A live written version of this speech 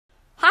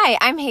Hi,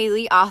 I'm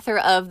Haley, author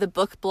of the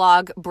book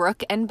blog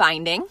Brook and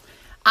Binding.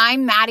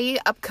 I'm Maddie,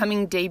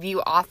 upcoming debut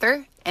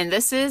author, and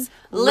this is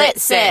Lit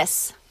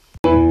Sis.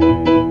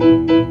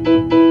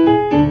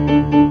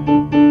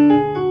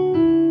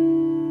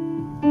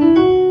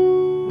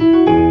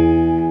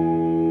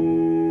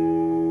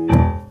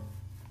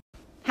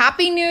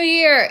 Happy New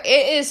Year!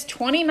 It is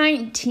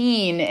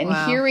 2019, and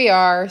Wow. Here we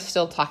are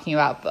still talking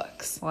about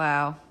books.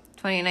 Wow,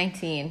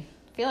 2019.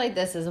 I feel like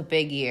this is a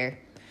big year.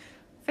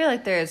 I feel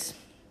like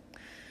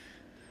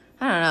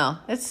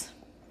it's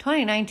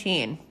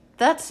 2019.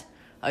 That's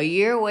a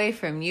year away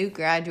from you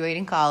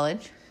graduating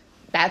college.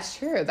 That's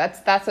true.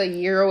 That's a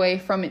year away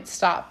from it.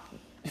 This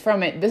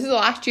is the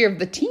last year of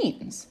the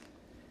teens.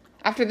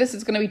 After this,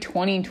 it's going to be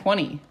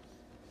 2020.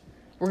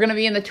 We're going to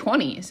be in the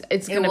 20s.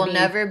 It will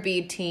never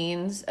be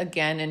teens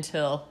again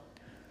until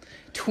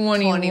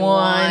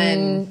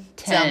 2110.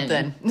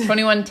 something.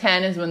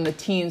 2110 is when the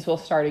teens will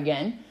start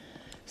again.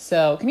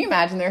 So, can you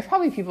imagine? There's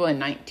probably people in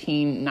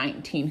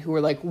 1919 who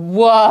were like,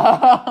 whoa.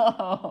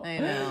 I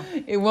know.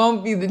 It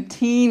won't be the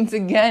teens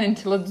again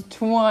until it's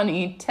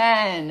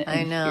 2010.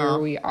 I know. Here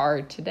we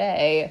are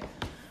today.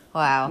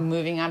 Wow.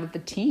 Moving out of the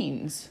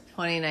teens.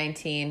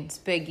 2019. It's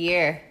a big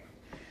year.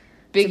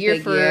 Big year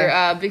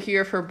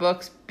for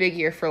books, big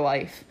year for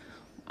life.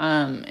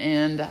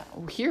 And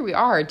here we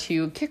are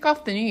to kick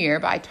off the new year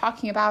by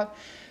talking about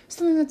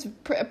something that's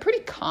a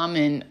pretty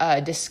common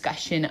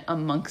discussion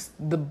amongst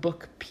the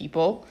book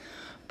people,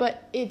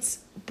 but it's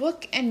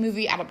book and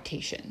movie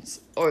adaptations,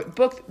 or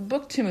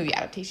book to movie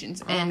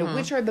adaptations, and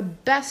which are the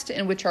best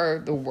and which are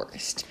the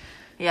worst.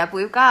 Yep,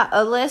 we've got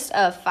a list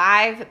of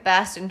 5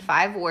 best and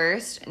 5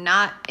 worst,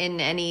 not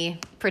in any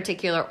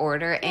particular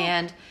order,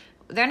 and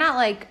they're not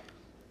like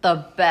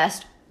the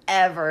best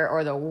ever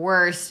or the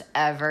worst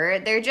ever.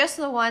 They're just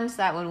the ones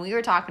that when we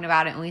were talking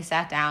about it and we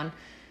sat down,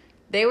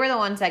 they were the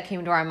ones that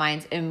came to our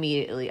minds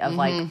immediately of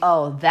like,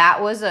 oh, that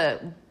was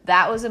a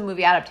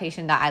movie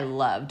adaptation that I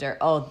loved, or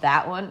oh,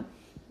 that one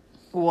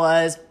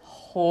was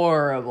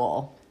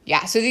horrible.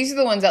 Yeah, so these are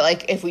the ones that,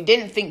 like, if we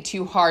didn't think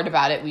too hard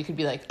about it, we could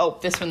be like, oh,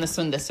 this one.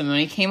 And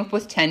we came up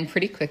with 10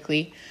 pretty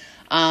quickly.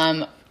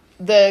 The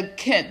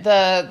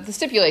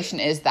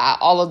stipulation is that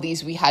all of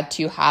these we had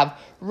to have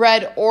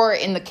read, or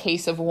in the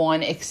case of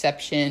one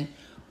exception,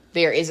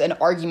 there is an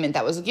argument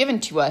that was given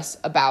to us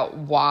about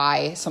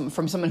why,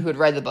 from someone who had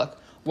read the book,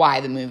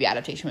 why the movie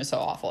adaptation was so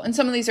awful. And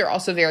some of these are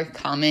also very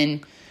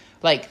common,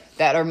 like,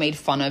 that are made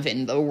fun of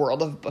in the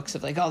world of books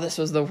of like, oh, this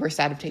was the worst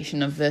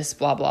adaptation of this,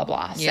 blah, blah,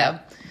 blah. Yeah.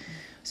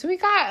 So we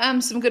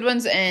got some good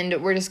ones,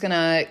 and we're just going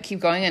to keep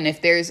going. And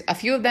if there's a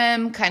few of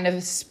them kind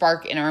of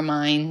spark in our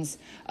minds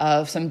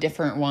of some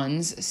different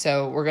ones.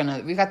 So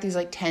we've got these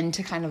like 10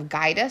 to kind of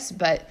guide us,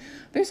 but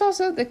there's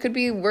also, there could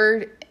be a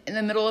word in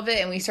the middle of it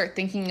and we start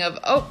thinking of,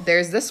 oh,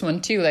 there's this one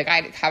too. Like,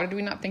 how did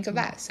we not think of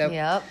that? So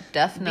yep,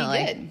 definitely.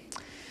 Be good.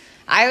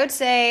 I would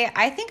say,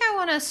 I think I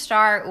want to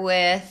start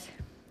with,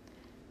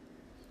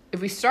 if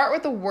we start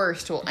with the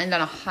worst, we'll end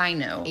on a high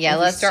note. Yeah,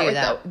 let's start do with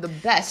that. The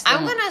best.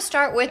 I'm going to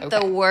start with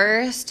the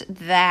worst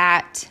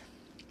that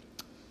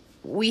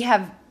we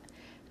have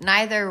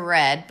neither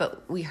read,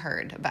 but we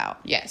heard about.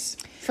 Yes,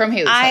 from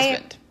Haley's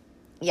husband.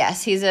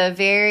 Yes, he's a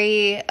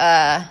very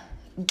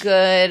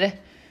good,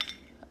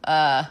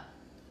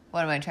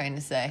 what am I trying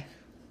to say?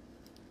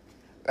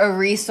 A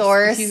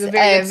resource. He's a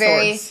very good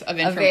source of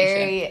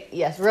information. A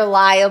very,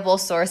 reliable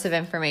source of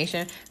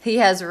information. He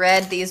has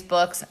read these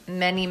books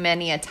many,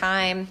 many a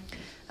time.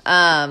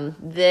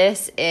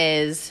 This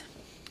is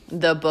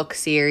the book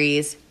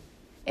series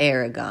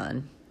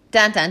Aragon.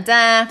 Dun, dun,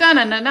 dun. Dun,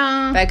 dun, dun,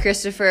 dun. By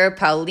Christopher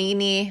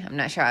Paolini. I'm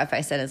not sure if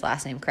I said his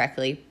last name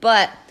correctly,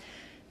 but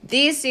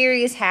these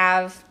series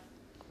have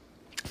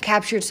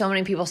captured so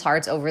many people's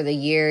hearts over the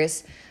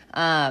years.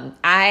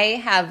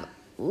 I have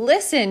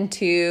listened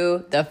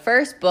to the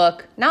first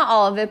book, not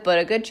all of it, but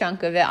a good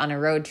chunk of it on a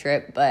road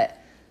trip, but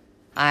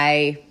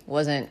I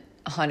wasn't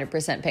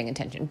 100% paying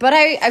attention. But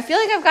I feel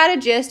like I've got a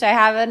gist. I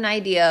have an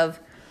idea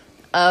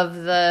of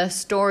the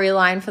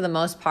storyline for the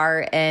most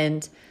part,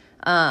 and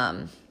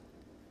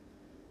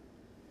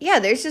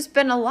there's just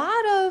been a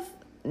lot of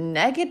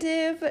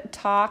negative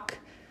talk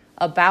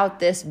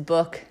about this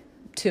book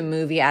to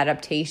movie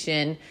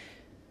adaptation.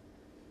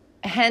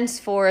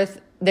 Henceforth,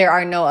 there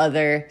are no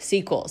other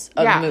sequels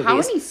of movies. How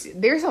many?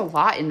 There's a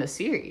lot in the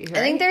series, right?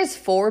 I think there's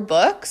 4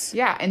 books.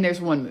 Yeah, and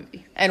there's one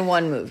movie. And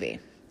one movie.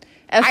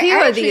 I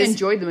actually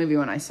enjoyed the movie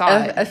when I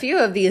saw it. A few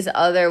of these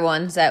other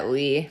ones that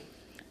we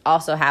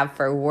also have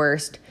for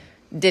worst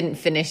didn't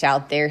finish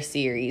out their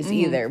series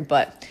either.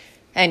 But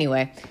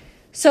anyway,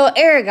 so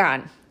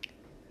Aragon.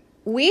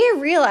 We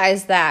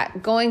realized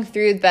that going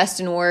through best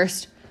and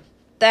worst,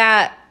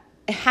 that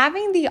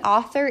having the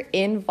author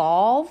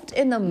involved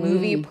in the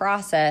movie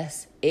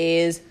process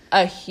is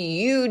a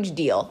huge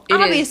deal.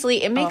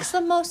 Obviously, it makes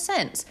the most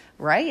sense,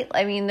 right?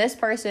 I mean, this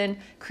person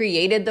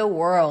created the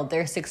world.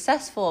 They're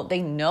successful.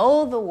 They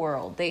know the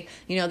world.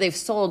 They've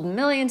sold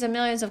millions and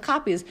millions of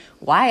copies.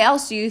 Why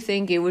else do you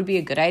think it would be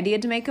a good idea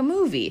to make a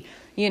movie?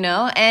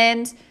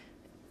 And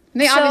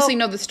And they obviously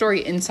know the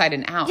story inside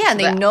and out. Yeah,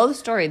 they know the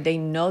story. They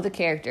know the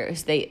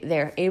characters.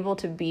 They're able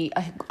to be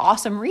an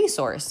awesome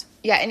resource.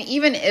 Yeah, and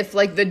even if,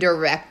 like, the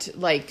direct,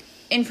 like,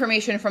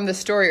 information from the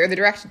story or the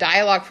direct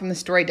dialogue from the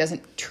story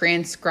doesn't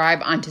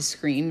transcribe onto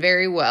screen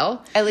very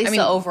well. At least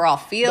the overall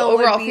feel. The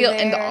overall feel,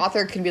 and the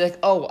author can be like,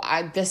 oh,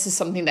 this is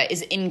something that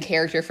is in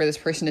character for this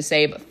person to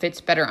say, but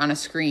fits better on a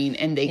screen,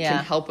 and they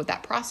can help with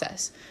that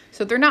process.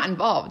 So if they're not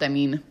involved, I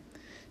mean,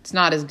 it's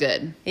not as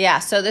good. Yeah,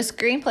 so the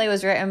screenplay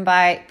was written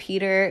by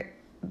Peter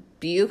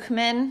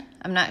Buchman.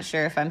 I'm not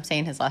sure if I'm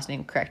saying his last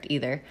name correct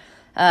either.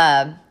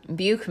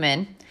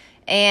 Buchman.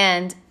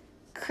 And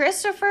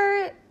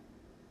Christopher,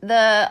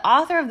 the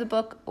author of the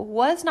book,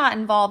 was not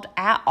involved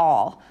at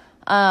all.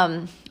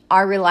 Our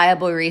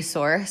reliable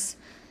resource,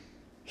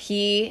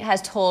 he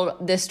has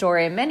told this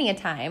story many a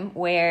time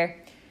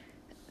where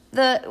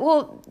the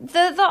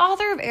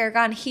author of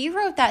Eragon, he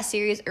wrote that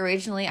series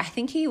originally. I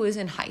think he was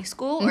in high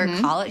school or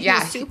college. Yeah,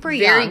 he was super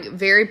young. Very,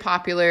 very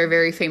popular,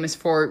 very famous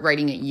for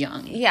writing it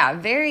young. Yeah,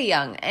 very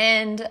young.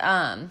 And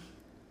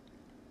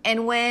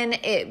when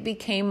it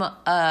became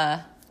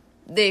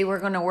they were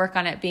going to work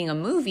on it being a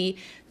movie,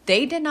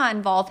 they did not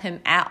involve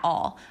him at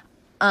all.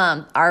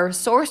 Our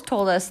source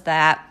told us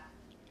that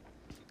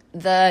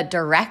the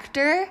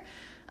director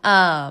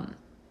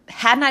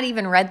had not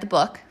even read the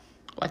book.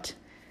 What?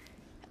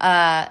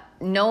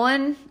 No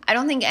one, I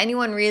don't think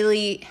anyone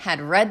really had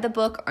read the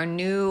book or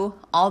knew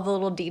all the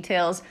little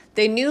details.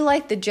 They knew,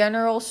 like, the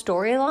general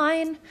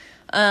storyline,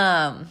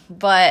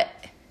 but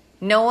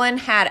no one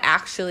had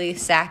actually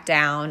sat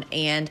down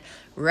and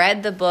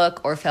read the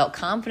book or felt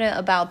confident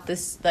about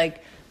this,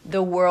 like,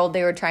 the world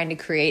they were trying to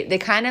create. They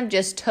kind of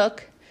just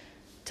took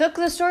the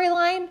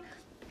storyline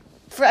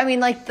for, I mean,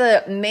 like,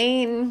 the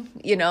main,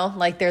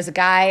 like, there's a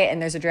guy and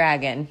there's a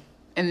dragon.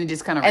 And then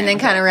just kind of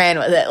ran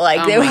with it.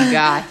 Like, oh my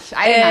gosh.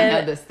 I did not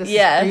know this. This is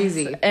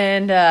crazy.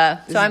 And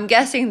so I'm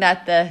guessing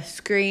that the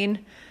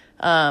screenwriter,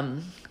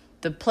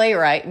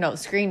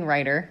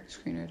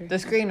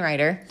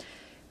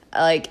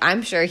 like,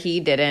 I'm sure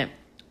he didn't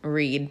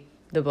read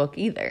the book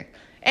either.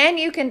 And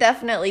you can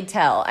definitely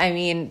tell. I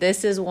mean,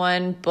 this is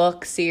one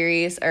book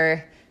series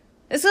that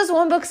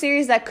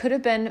could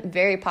have been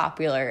very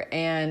popular,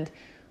 and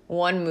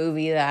one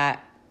movie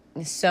that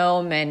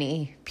so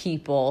many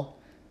people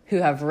who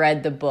have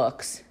read the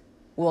books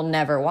will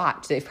never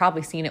watch. They've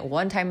probably seen it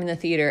one time in the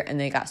theater and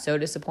they got so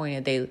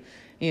disappointed they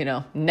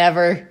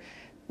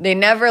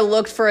never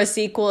looked for a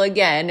sequel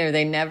again, or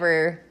they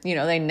never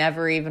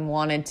even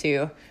wanted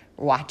to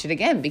watch it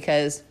again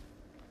because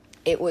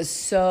it was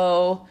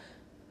so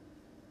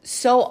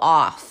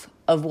off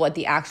of what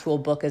the actual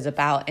book is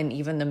about, and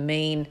even the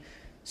main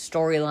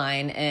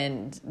storyline,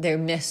 and they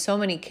missed so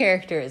many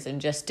characters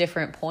and just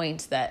different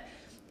points that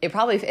it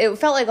felt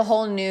like a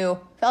whole new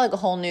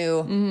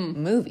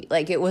movie.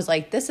 Like, it was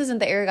like, this isn't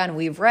the Eragon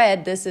we've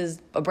read. This is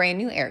a brand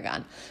new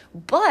Eragon.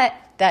 But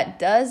that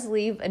does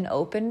leave an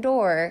open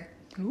door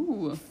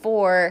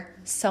for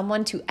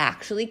someone to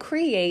actually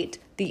create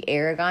the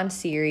Eragon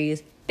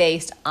series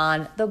based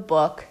on the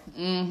book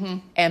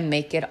and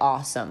make it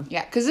awesome.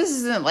 Yeah, because this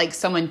isn't like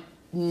someone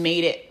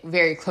made it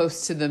very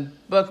close to the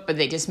book, but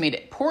they just made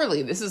it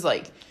poorly. This is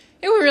like,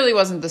 it really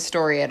wasn't the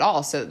story at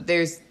all. So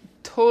there's a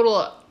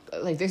total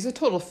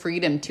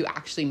freedom to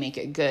actually make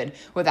it good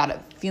without it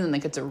feeling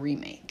like it's a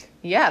remake.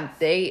 Yeah,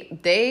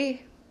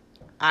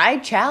 I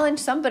challenge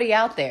somebody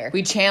out there.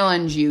 We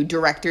challenge you,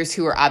 directors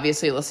who are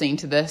obviously listening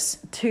to this,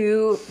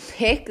 to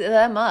pick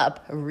them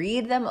up,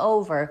 read them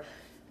over,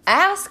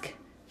 ask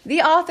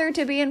the author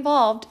to be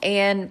involved,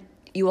 and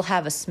you will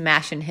have a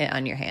smash and hit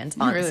on your hands,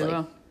 honestly. You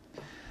really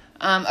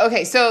will.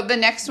 Okay, so the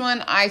next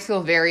one, I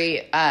feel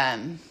very,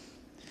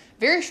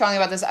 very strongly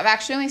about this. I've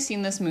actually only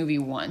seen this movie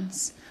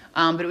once,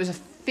 but it was a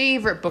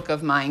favorite book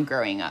of mine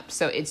growing up.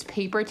 So it's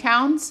Paper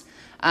Towns.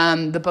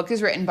 The book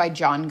is written by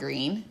John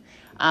Green.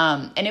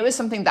 And it was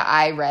something that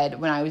I read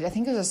when I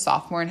think it was a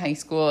sophomore in high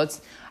school.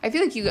 I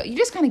feel like you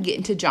just kind of get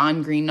into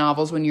John Green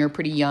novels when you're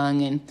pretty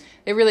young, and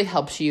it really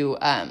helps you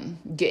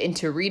get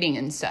into reading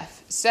and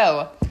stuff.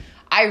 So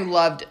I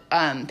loved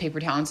Paper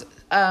Towns.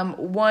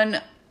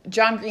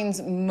 John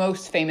Green's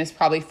most famous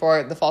probably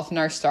for The Fault in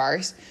Our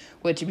Stars,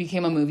 which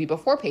became a movie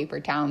before Paper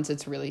Towns.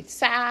 It's really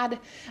sad.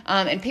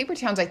 And Paper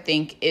Towns, I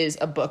think, is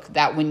a book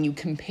that when you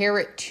compare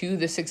it to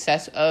the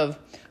success of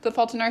The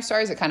Fault in Our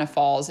Stars, it kind of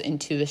falls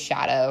into the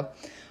shadow,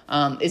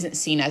 isn't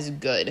seen as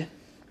good,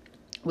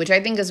 which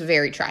I think is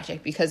very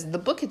tragic because the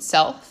book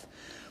itself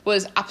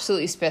was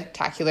absolutely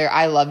spectacular.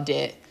 I loved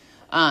it.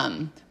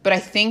 But I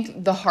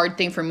think the hard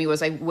thing for me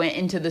was I went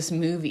into this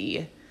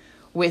movie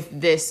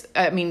with this,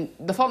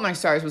 The Fault in Our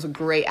Stars was a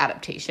great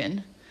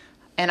adaptation.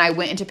 And I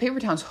went into Paper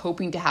Towns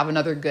hoping to have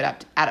another good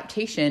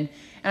adaptation.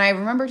 And I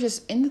remember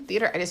just in the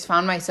theater, I just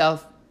found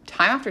myself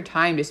time after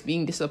time just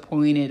being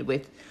disappointed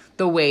with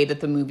the way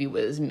that the movie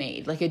was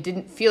made. Like, it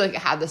didn't feel like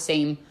it had the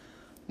same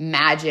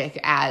magic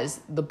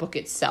as the book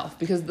itself,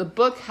 because the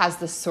book has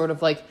this sort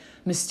of like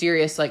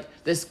mysterious, like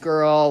this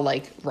girl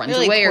like runs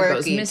really away or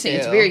goes missing. Too.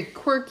 It's very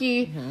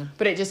quirky,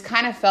 but it just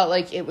kind of felt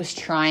like it was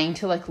trying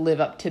to like live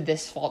up to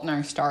this Fault in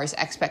Our Stars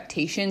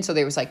expectation. So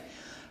there was like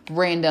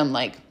random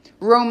like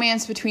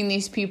romance between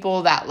these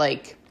people that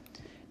like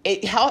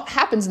it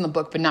happens in the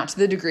book, but not to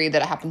the degree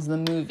that it happens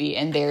in the movie.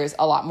 And there's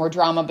a lot more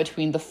drama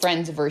between the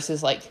friends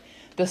versus like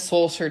the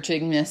soul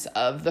searchingness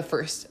of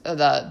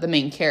the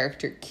main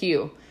character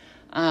Q.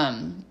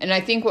 And I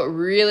think what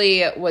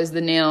really was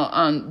the nail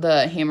on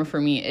the hammer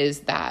for me is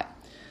that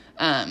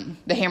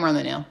the hammer on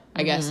the nail,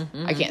 I guess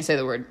I can't say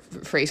the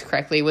phrase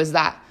correctly, was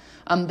that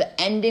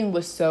the ending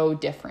was so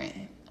different.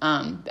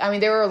 I mean,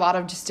 there were a lot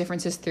of just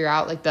differences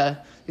throughout. Like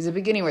there's a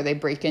beginning where they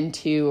break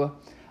into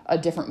a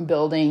different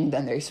building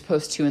than they're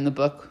supposed to in the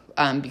book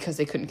because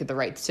they couldn't get the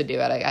rights to do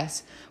it, I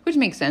guess, which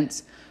makes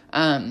sense.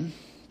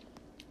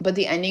 But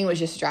the ending was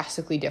just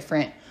drastically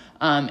different.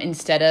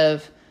 Instead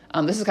of,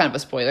 this is kind of a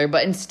spoiler,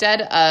 but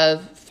instead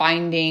of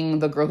finding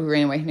the girl who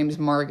ran away, her name is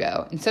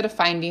Margot, instead of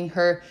finding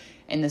her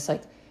in this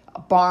like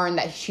barn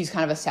that she's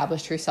kind of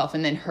established herself,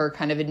 and then her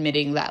kind of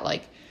admitting that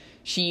like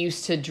she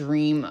used to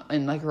dream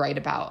and like write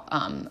about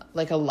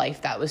like a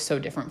life that was so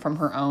different from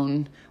her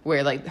own,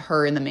 where like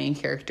her and the main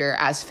character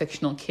as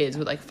fictional kids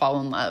would like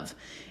fall in love,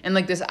 and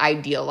like this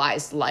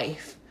idealized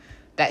life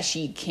that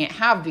she can't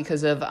have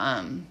because of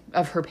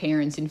her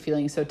parents and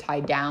feeling so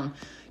tied down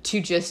to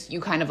just,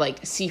 you kind of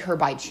like see her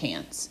by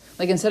chance.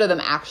 Like instead of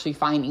them actually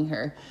finding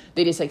her,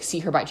 they just like see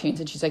her by chance,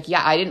 and she's like,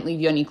 yeah, I didn't leave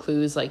you any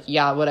clues, like,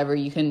 yeah, whatever,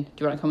 do you want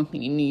to come with me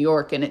to New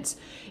York? And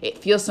it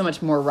feels so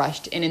much more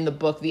rushed. And in the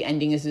book, the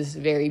ending is this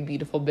very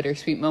beautiful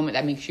bittersweet moment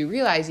that makes you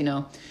realize, you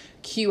know,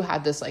 Q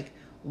had this like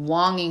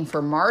longing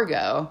for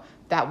Margot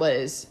that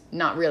was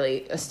not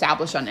really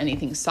established on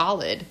anything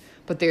solid,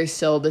 but there's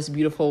still this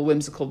beautiful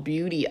whimsical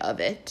beauty of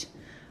it,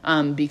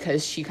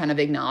 because she kind of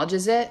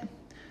acknowledges it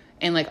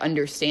and like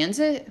understands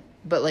it,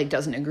 but like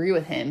doesn't agree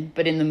with him.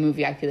 But in the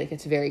movie, I feel like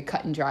it's very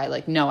cut and dry.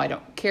 Like, no, I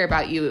don't care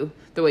about you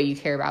the way you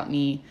care about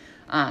me.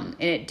 And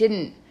it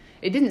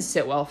didn't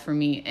sit well for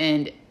me.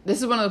 And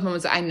this is one of those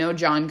moments that I know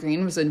John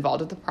Green was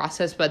involved with the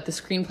process, but the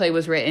screenplay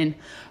was written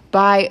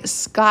by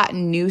Scott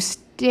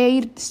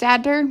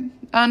Neustadter,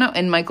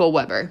 and Michael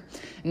Weber.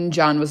 And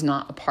John was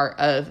not a part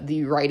of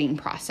the writing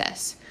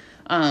process.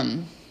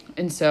 And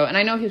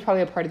I know he was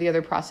probably a part of the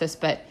other process,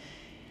 but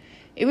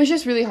it was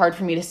just really hard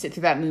for me to sit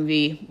through that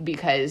movie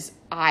because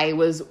I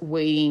was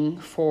waiting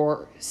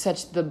for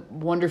such the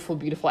wonderful,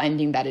 beautiful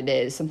ending that it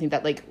is. Something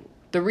that like,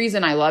 the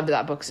reason I loved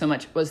that book so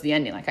much was the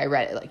ending. Like I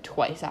read it like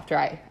twice after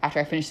I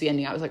finished the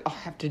ending. I was like, oh,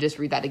 I have to just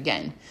read that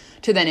again,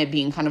 to then it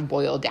being kind of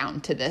boiled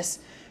down to this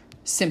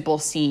simple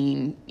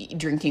scene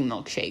drinking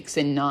milkshakes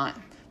and not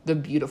the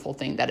beautiful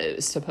thing that it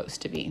was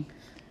supposed to be.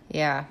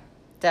 Yeah,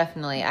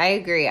 definitely. I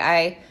agree.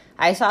 I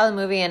saw the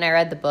movie and I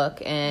read the book,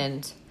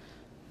 and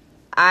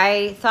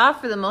I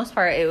thought for the most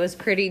part it was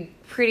pretty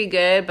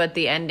good, but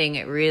the ending,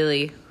 it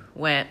really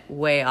went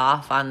way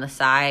off on the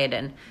side,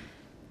 and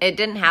it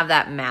didn't have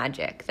that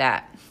magic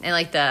and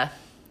like the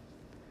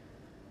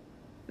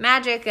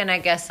magic and I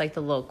guess like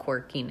the little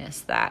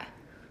quirkiness that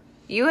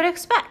you would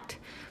expect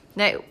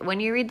when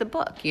you read the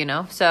book, you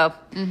know? So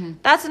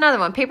that's another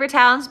one, Paper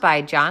Towns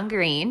by John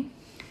Green.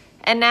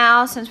 And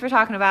now, since we're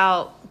talking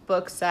about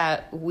books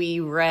that we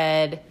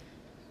read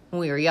when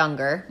we were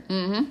younger,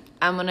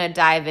 I'm going to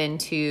dive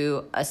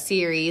into a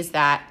series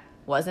that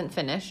wasn't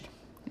finished.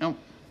 Nope.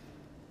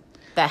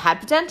 That had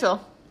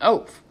potential.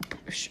 Oh.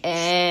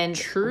 And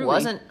truly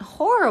wasn't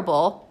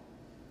horrible,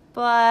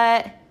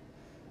 but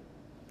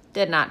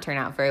did not turn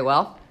out very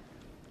well.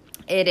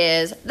 It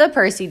is the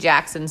Percy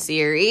Jackson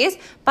series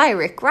by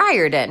Rick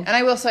Riordan. And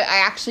I will say,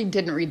 I actually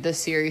didn't read this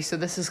series, so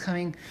this is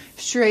coming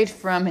straight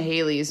from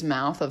Haley's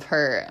mouth of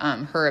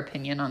her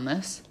opinion on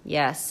this.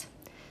 Yes.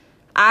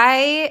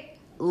 I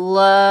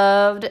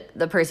loved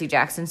the Percy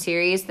Jackson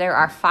series. There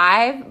are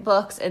 5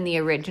 books in the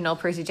original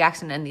Percy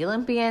Jackson and the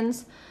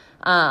Olympians.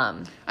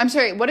 I'm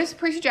sorry, what is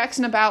Percy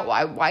Jackson about?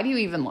 Why do you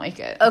even like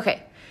it?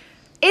 Okay.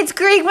 It's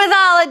Greek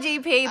mythology,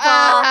 people.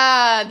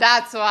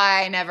 That's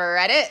why I never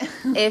read it.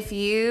 If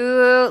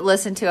you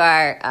listen to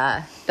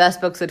our Best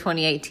Books of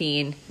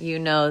 2018, you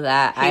know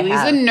that Haley's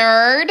a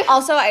nerd.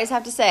 Also, I just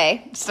have to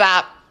say...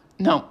 Stop.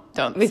 No,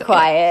 don't be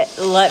quiet.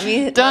 It. Let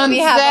me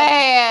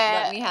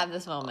have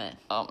this moment.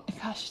 Oh my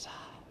gosh, stop.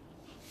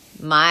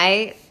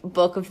 My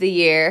book of the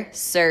year,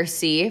 Circe,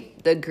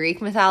 the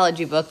Greek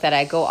mythology book that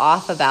I go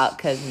off about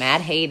because Matt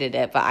hated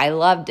it, but I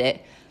loved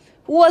it,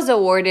 was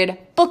awarded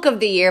Book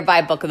of the Year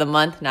by Book of the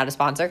Month. Not a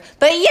sponsor,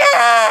 but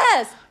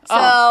yes!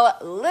 So,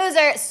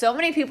 loser. So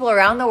many people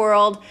around the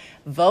world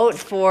vote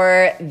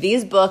for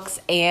these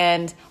books.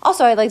 And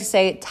also, I'd like to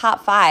say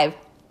top 5.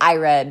 I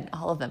read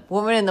all of them.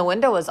 Woman in the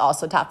Window was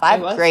also top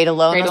 5. Great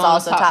Alone was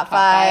also top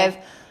 5.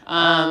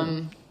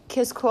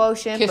 Kiss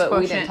Quotient,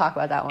 we didn't talk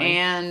about that one.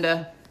 And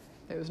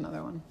there was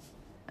another one.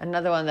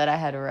 Another one that I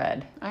had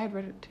read. I had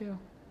read it too.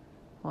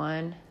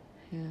 One.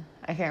 Yeah.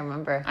 I can't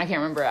remember. I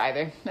can't remember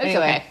either.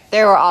 Anyway,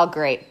 they were all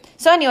great.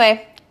 So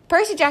anyway,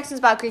 Percy Jackson's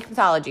about Greek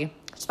mythology.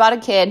 It's about a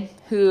kid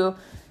who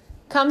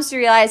comes to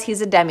realize he's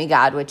a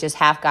demigod, which is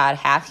half god,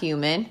 half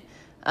human.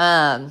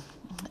 And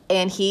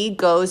he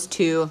goes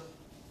to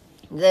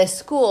this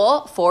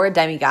school for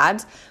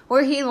demigods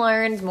where he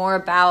learns more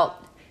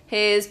about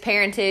his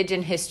parentage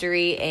and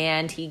history,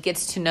 and he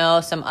gets to know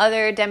some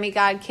other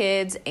demigod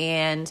kids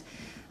and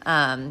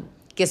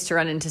gets to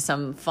run into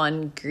some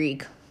fun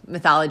Greek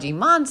mythology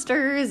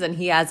monsters, and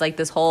he has like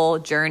this whole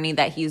journey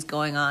that he's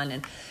going on,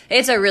 and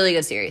it's a really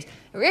good series.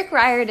 Rick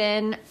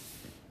Riordan,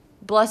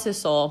 bless his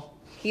soul,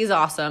 he's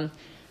awesome,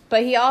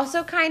 but he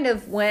also kind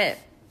of went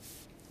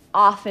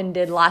off and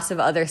did lots of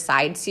other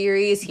side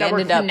series. That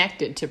were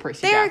connected to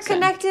Percy Jackson. They're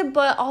connected,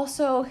 but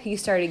also he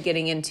started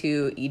getting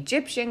into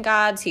Egyptian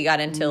gods. He got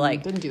into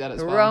didn't do that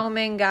as well.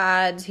 Roman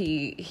gods.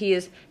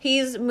 He's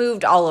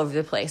moved all over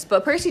the place.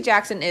 But Percy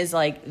Jackson is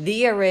like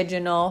the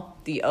original,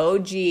 the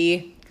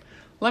OG.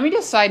 Let me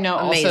just side note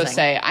Amazing. also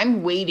say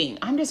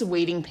I'm just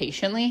waiting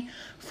patiently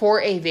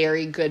for a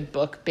very good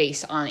book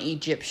based on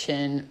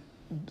Egyptian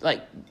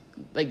like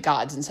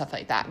gods and stuff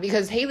like that.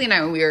 Because Haley and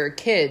I, when we were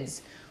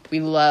kids, we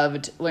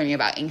loved learning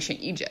about ancient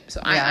Egypt.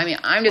 So Yeah.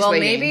 I'm just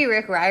waiting. Maybe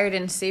Rick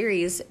Riordan's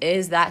series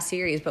is that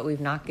series, but we've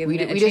not given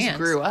it a chance. We just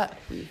grew up.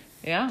 We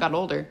got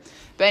older.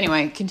 But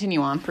anyway,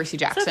 continue on. Percy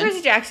Jackson. So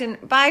Percy Jackson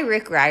by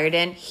Rick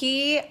Riordan.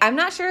 I'm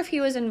not sure if he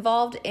was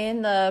involved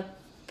in the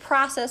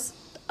process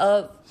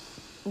of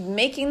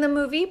making the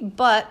movie,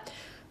 but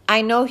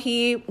I know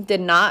he did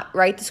not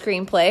write the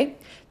screenplay. I'm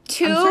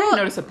starting to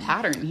notice a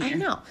pattern here. I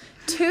know.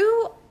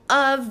 2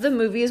 of the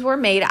movies were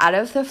made out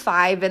of the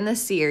 5 in the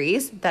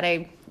series that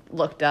I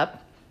looked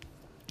up,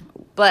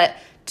 but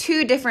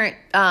 2 different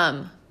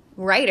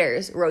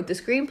writers wrote the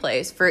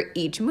screenplays for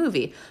each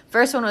movie.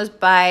 First one was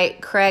by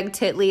Craig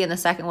Titley, and the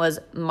second was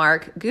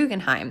Mark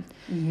Guggenheim.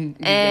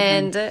 Mm-hmm.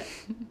 And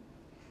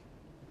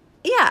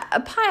yeah, a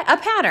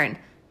pattern.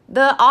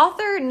 The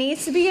author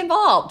needs to be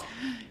involved.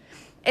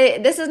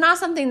 This is not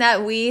something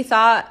that we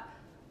thought,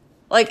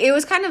 like, it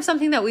was kind of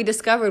something that we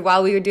discovered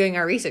while we were doing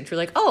our research. We're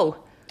like,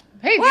 oh,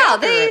 hey, wow,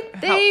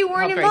 they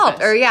weren't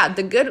involved. Or yeah,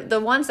 the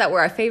ones that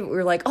were our favorite, we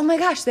were like, oh my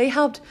gosh, they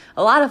helped.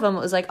 A lot of them, it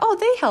was like, oh,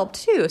 they helped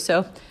too.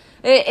 So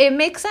it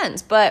makes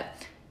sense. But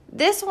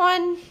this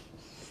one,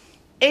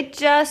 it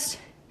just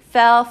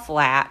fell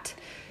flat.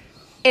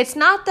 It's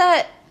not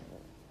that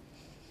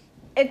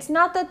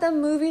the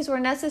movies were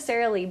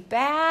necessarily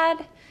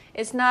bad.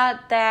 It's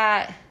not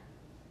that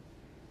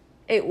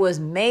it was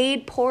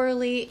made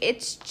poorly.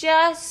 It's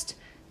just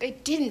they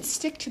didn't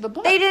stick to the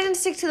book. They didn't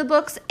stick to the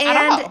books,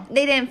 and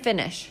they didn't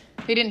finish.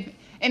 They didn't.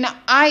 And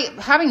I,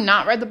 having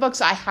not read the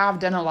books, I have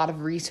done a lot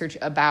of research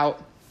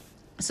about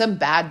some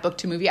bad book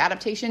to movie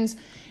adaptations.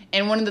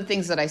 And one of the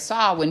things that I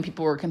saw when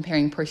people were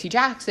comparing Percy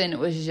Jackson, it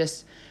was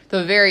just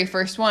the very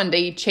first one,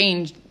 they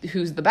changed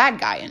who's the bad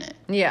guy in it.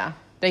 Yeah.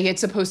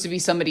 It's supposed to be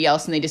somebody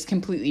else, and they just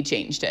completely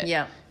changed it.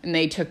 Yeah. And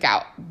they took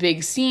out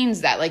big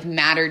scenes that, like,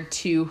 mattered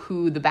to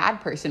who the bad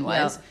person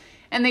was. Yep.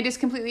 And they just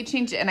completely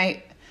changed it. And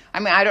I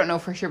mean, I don't know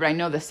for sure, but I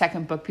know the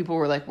second book, people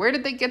were like, where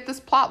did they get this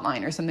plot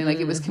line or something? Like,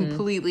 it was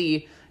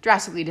completely,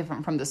 drastically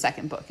different from the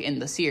second book in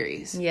the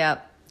series.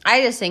 Yep.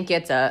 I just think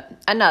it's a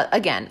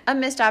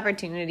missed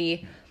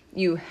opportunity.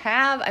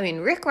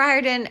 Rick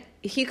Riordan,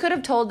 he could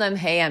have told them,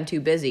 hey, I'm too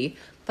busy.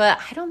 But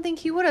I don't think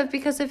he would have,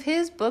 because if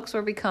his books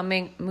were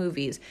becoming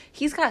movies,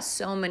 he's got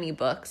so many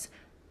books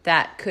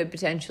that could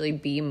potentially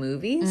be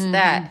movies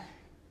that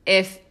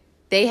if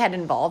they had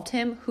involved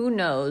him, who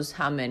knows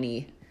how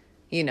many,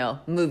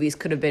 movies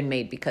could have been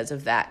made because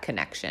of that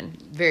connection.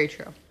 Very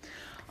true.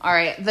 All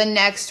right. The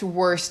next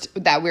worst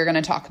that we're going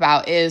to talk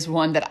about is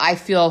one that I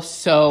feel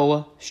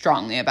so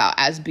strongly about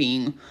as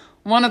being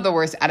one of the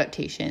worst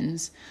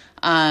adaptations.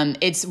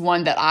 It's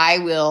one that I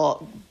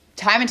will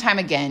time and time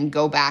again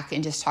go back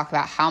and just talk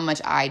about how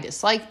much I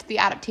disliked the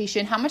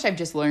adaptation, how much I've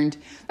just learned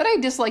that I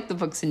dislike the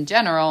books in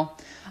general.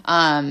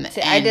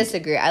 I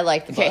disagree. I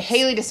like the books. Okay,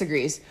 Haley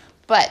disagrees.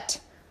 But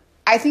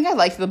I think I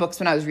liked the books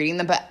when I was reading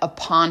them, but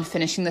upon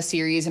finishing the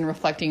series and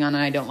reflecting on it,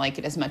 I don't like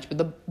it as much. But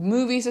the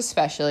movies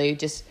especially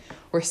just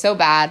were so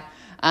bad.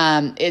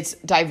 It's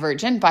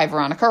Divergent by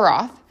Veronica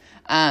Roth.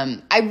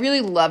 I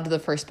really loved the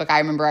first book. I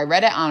remember I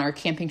read it on our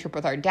camping trip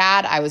with our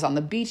dad. I was on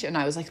the beach and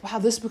I was like, wow,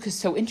 this book is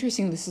so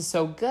interesting. This is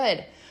so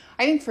good.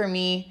 I think for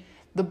me,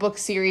 the book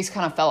series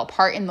kind of fell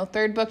apart in the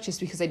third book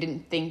just because I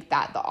didn't think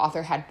that the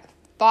author had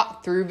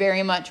thought through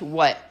very much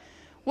what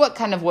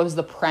kind of was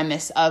the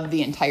premise of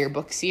the entire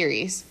book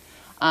series.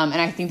 And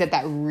I think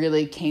that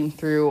really came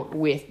through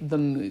with the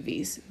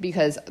movies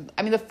because,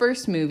 the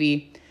first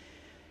movie,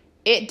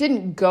 it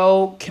didn't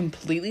go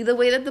completely the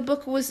way that the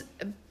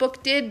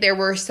book did. There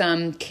were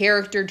some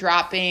character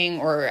dropping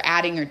or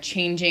adding or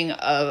changing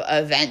of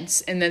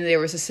events. And then there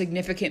was a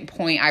significant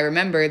point. I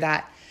remember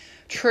that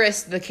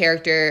Tris, the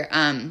character,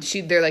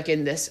 they're like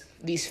in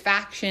these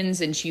factions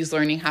and she's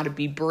learning how to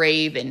be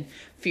brave and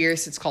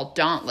fierce. It's called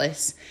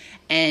Dauntless.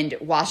 And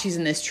while she's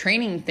in this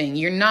training thing,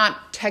 you're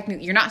not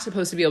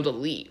supposed to be able to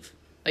leave.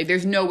 Like,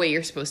 there's no way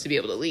you're supposed to be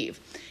able to leave.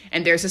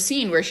 And there's a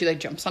scene where she,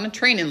 like, jumps on a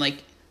train and,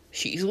 like,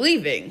 she's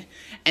leaving.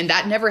 And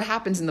that never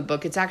happens in the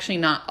book. It's actually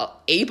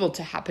not able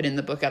to happen in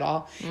the book at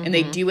all. Mm-hmm. And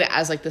they do it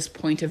as like this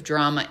point of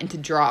drama and to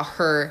draw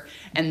her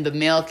and the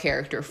male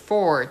character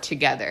forward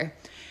together.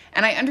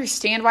 And I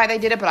understand why they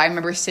did it, but I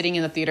remember sitting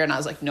in the theater and I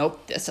was like,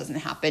 nope, this doesn't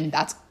happen.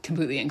 That's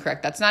completely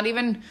incorrect.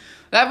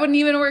 That wouldn't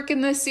even work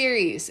in this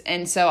series.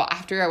 And so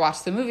after I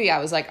watched the movie, I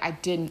was like, I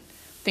didn't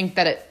think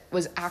that it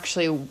was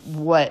actually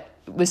what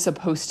it was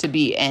supposed to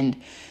be. And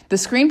the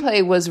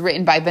screenplay was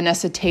written by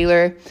Vanessa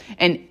Taylor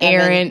and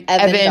Evan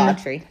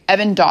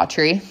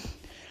Daughtry.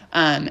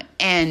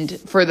 And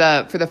for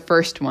the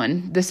first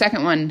one, the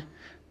second one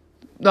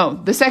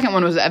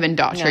was Evan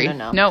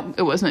Daughtry. No,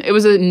 it wasn't. It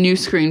was a new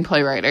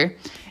screenplay writer.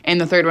 And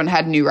the third one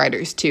had new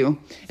writers too.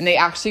 And they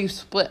actually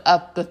split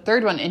up the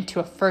third one into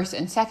a first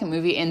and second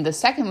movie. And the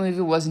second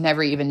movie was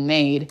never even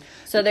made.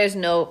 So there's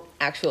no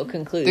actual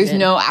conclusion. There's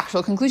no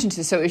actual conclusion to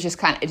this. So it just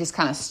kind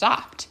of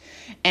stopped.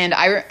 And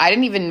I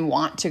didn't even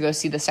want to go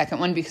see the second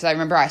one because I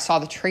remember I saw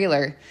the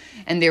trailer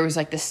and there was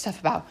like this stuff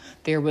about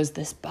there was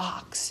this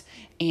box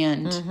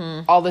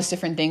and all this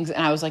different things.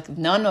 And I was like,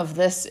 none of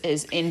this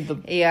is in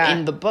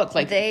the book.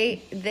 Like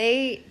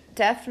they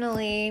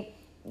definitely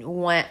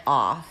went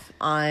off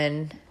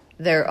on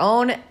their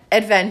own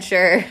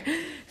adventure.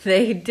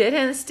 They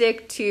didn't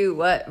stick to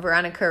what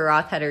Veronica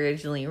Roth had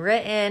originally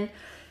written.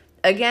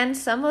 Again,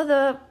 some of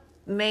the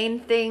main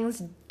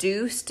things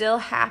do still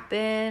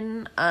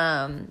happen.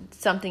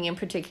 Something in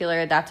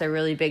particular that's a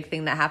really big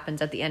thing that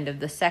happens at the end of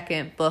the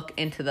second book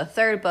into the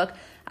third book,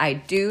 I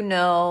do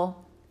know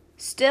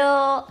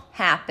still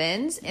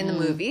happens in the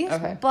movies,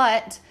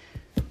 but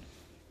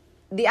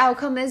the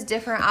outcome is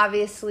different.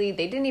 Obviously,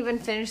 they didn't even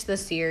finish the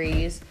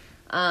series.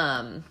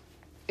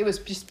 It was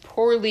just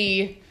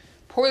poorly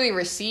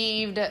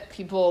received.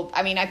 People,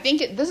 I mean, I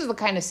think this is the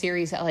kind of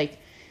series that like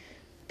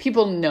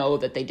people know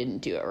that they didn't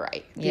do it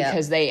right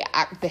because they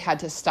had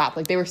to stop.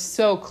 Like they were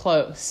so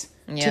close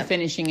to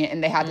finishing it,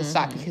 and they had to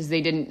stop because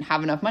they didn't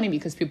have enough money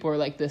because people were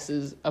like, "This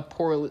is a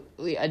poorly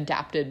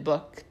adapted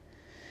book,"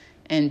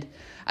 and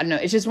I don't know.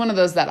 It's just one of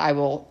those that I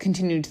will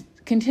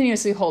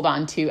continuously hold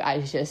on to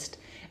as just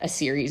a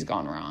series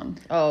gone wrong.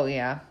 Oh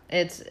yeah,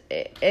 it's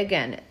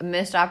again a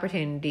missed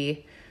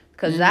opportunity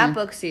because that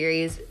book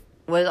series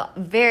was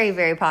very,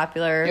 very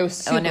popular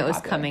when it was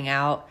coming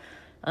out.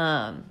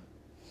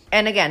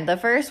 And again, the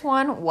first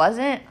one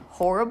wasn't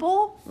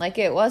horrible. Like,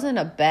 it wasn't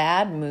a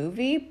bad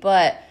movie,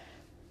 but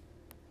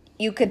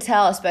you could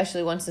tell,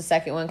 especially once the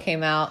second one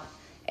came out,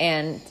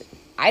 and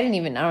I don't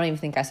even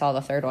think I saw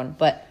the third one,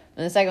 but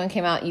when the second one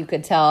came out, you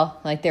could tell,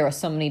 like, there were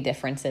so many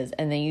differences,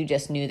 and then you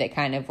just knew they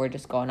kind of were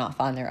just going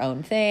off on their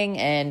own thing,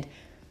 and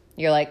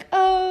you're like,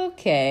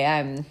 okay,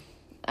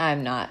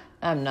 I'm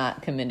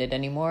not committed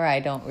anymore. I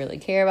don't really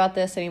care about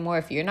this anymore.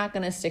 If you're not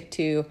going to stick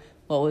to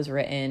what was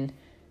written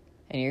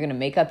and you're going to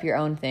make up your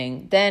own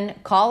thing, then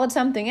call it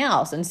something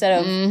else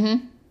instead of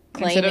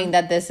claiming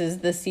that this is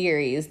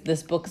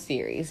this book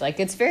series. Like,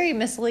 it's very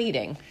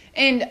misleading.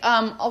 And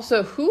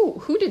also,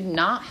 who did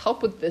not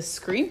help with this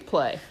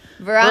screenplay?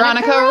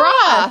 Veronica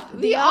Roth,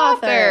 the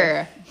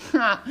author.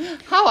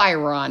 How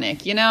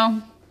ironic, you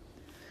know?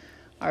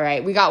 All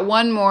right, we got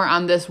one more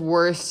on this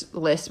worst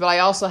list, but I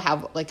also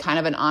have like kind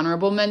of an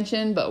honorable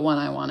mention, but one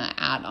I want to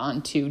add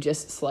on to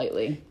just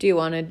slightly. Do you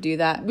want to do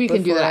that? We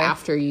can do that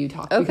after you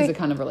talk because it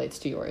kind of relates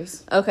to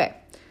yours. Okay,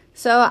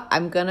 so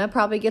I'm gonna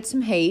probably get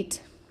some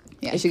hate.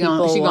 Yeah, she's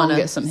gonna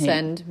get some hate.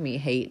 Send me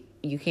hate.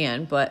 You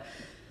can, but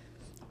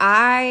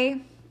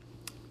I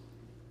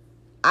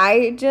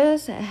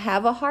just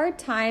have a hard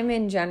time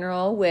in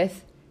general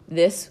with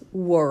this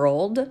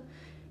world.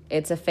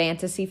 It's a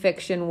fantasy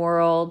fiction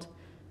world.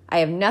 I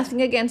have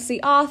nothing against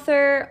the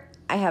author.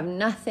 I have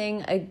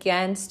nothing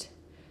against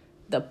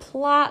the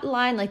plot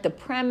line, like the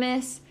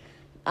premise.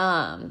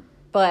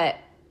 But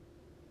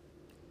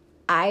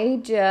I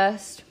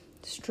just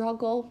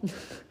struggle.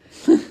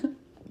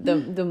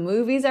 The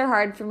movies are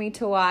hard for me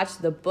to watch.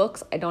 The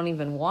books I don't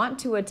even want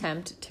to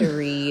attempt to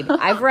read.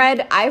 I've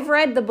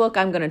read the book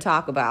I'm going to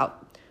talk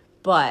about,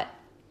 but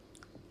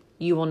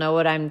you will know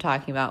what I'm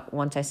talking about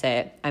once I say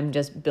it. I'm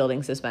just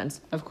building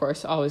suspense. Of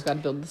course, always got to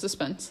build the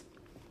suspense.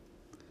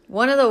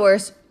 One of the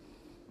worst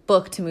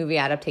book to movie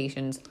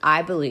adaptations,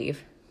 I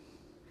believe,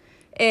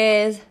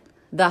 is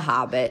The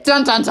Hobbit.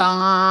 Dun dun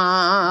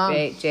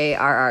dun.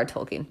 J.R.R.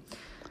 Tolkien.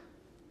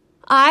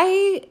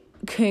 I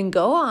can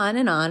go on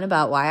and on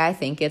about why I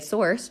think it's the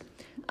worst.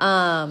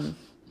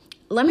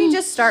 Let me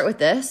just start with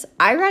this.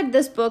 I read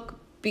this book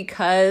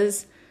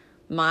because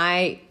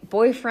my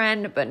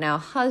boyfriend, but now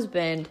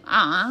husband,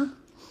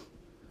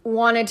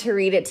 wanted to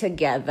read it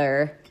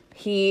together.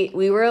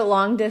 We were at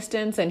long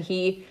distance, and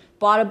he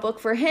bought a book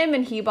for him,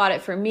 and he bought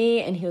it for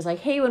me, and he was like,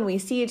 hey, when we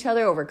see each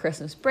other over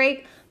Christmas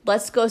break,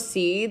 let's go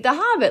see The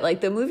Hobbit. Like,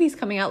 the movie's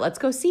coming out. Let's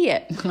go see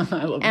it.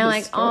 I love And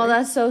this like, oh,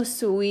 that's so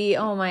sweet.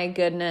 Oh my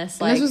goodness.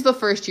 And Like, this was the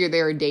first year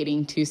they were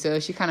dating too, so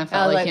she kind of I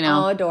felt was like, you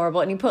know, oh,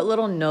 adorable. And he put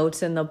little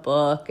notes in the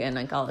book and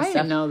like all this I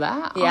stuff. didn't know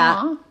that. Yeah.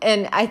 Aw.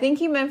 And I think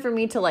he meant for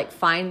me to like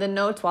find the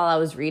notes while I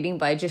was reading,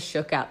 but I just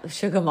shook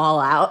them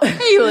all out.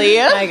 Hey,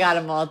 Leah. I got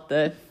them all at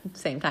the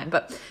same time.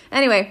 But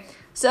anyway,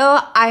 so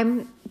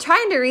I'm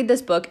trying to read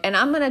this book, and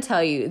I'm going to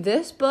tell you,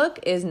 this book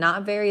is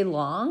not very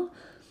long.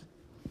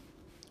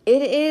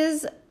 It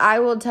is, I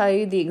will tell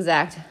you the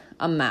exact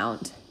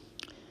amount.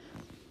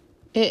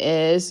 It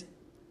is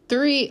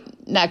 3.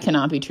 That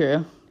cannot be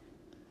true.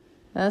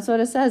 That's what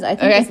it says. I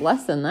think it's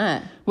less than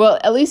that. Well,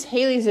 at least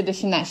Haley's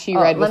edition that she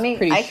read was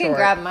pretty short. I can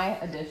grab my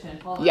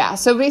edition. Hold on. Yeah,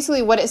 so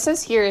basically what it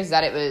says here is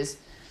that it was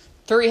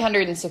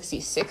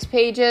 366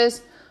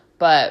 pages,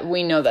 but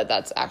we know that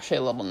that's actually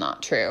a little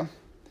not true.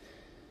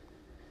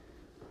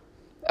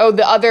 Oh,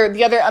 the other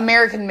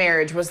American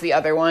Marriage was the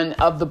other one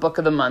of the book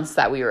of the months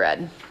that we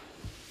read.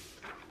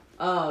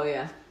 Oh,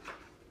 yeah.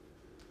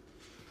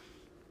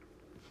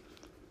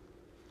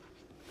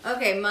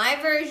 Okay, my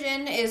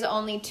version is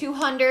only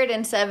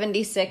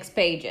 276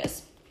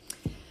 pages.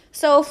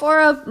 So for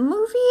a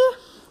movie,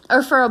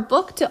 or for a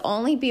book to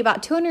only be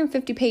about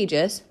 250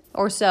 pages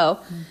or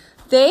so,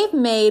 they've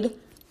made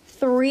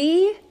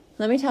 3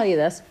 movies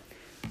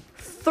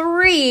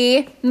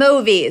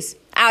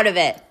out of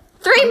it.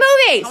 3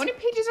 movies! How many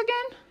pages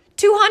again?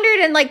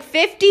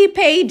 250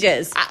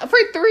 pages. For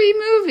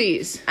 3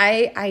 movies.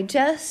 I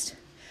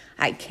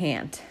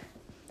can't.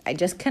 I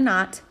just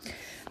cannot.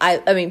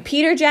 I mean,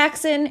 Peter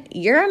Jackson,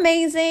 you're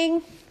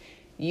amazing.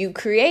 You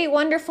create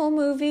wonderful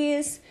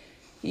movies.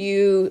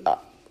 You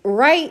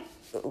write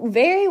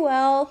very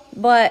well.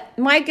 But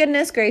my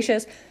goodness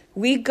gracious,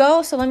 we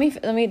go. So let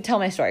me tell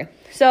my story.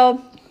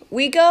 So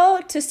we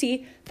go to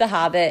see The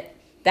Hobbit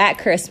that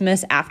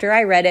Christmas after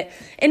I read it,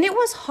 and it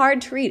was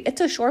hard to read. It's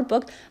a short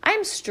book.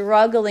 I'm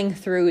struggling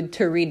through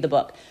to read the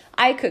book.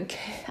 I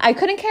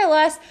couldn't care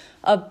less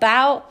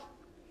about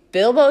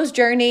Bilbo's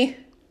journey.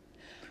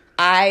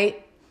 I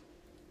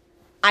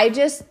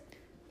just,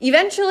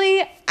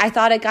 eventually, I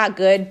thought it got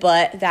good,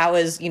 but that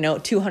was,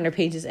 200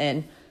 pages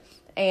in.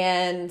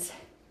 And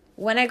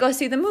when I go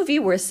see the movie,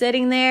 we're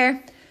sitting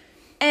there,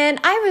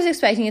 and I was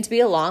expecting it to be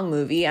a long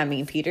movie. I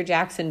mean, Peter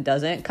Jackson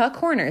doesn't cut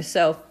corners,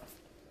 so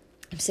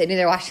I'm sitting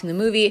there watching the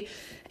movie,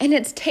 and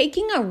it's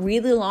taking a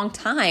really long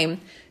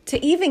time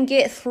to even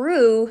get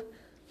through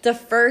the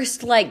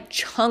first,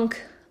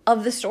 chunk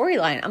of the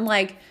storyline. I'm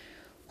like,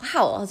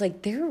 wow. I was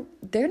like,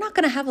 they're not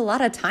going to have a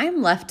lot of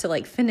time left to,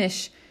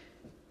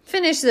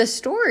 finish this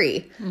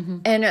story.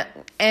 Mm-hmm.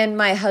 And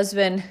my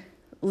husband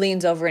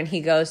leans over and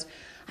he goes,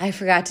 I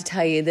forgot to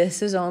tell you,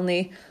 this is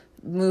only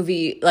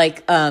movie,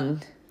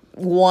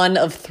 one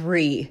of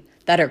 3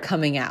 that are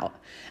coming out.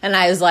 And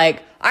I was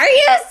like, are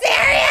you serious?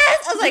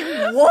 I was like,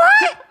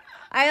 what?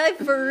 I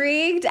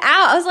freaked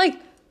out. I was like,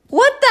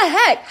 what the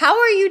heck? How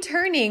are you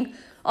turning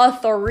a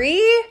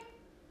 3?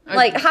 How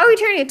are you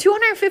turning a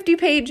 250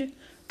 page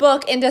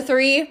book into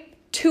 3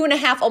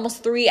 2.5,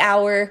 almost 3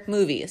 hour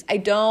movies? I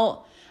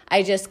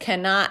just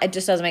cannot, it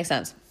just doesn't make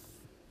sense.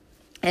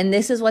 And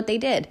this is what they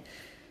did.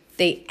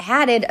 They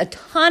added a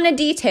ton of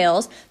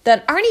details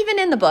that aren't even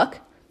in the book.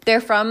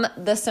 They're from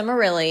the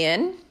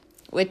Silmarillion,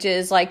 which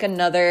is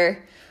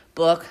another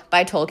book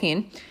by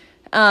Tolkien.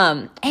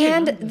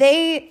 And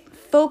they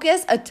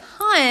focus a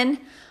ton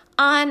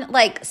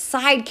on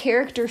side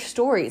character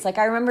stories.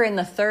 I remember in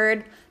the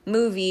 3rd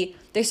movie,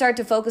 they start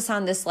to focus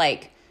on this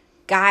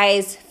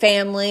guy's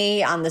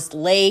family on this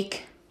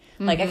lake.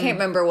 Mm-hmm. I can't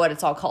remember what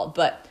it's all called,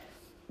 but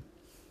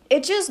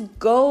it just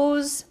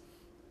goes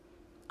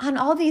on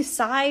all these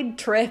side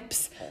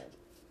trips.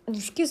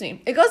 Excuse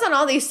me. It goes on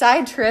all these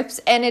side trips,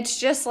 and it's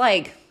just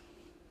it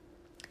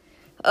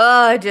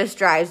just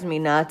drives me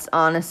nuts,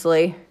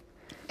 honestly.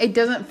 It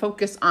doesn't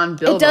focus on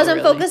Bilbo. It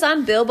doesn't focus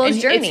on Bilbo's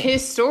journey. It's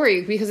his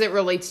story because it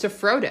relates to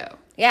Frodo.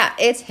 Yeah,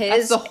 it's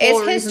his. That's the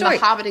whole reason story.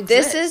 The Hobbit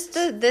exists.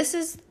 This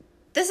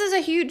is a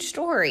huge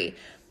story.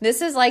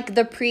 This is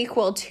the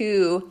prequel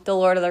to The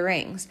Lord of the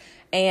Rings,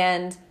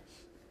 and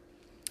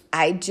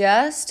I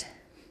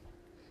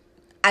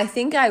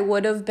think I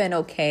would have been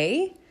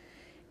okay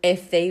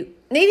if maybe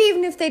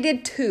even if they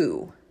did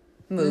 2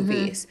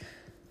 movies. Mm-hmm.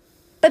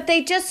 But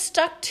they just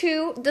stuck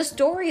to the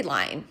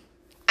storyline.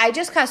 I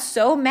just got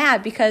so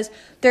mad because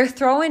they're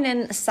throwing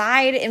in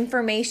side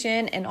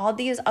information and all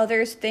these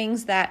other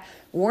things that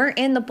weren't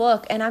in the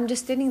book. And I'm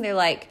just sitting there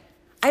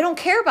I don't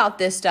care about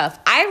this stuff.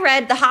 I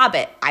read The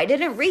Hobbit. I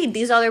didn't read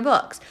these other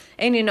books.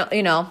 And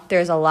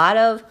there's a lot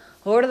of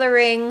Lord of the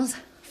Rings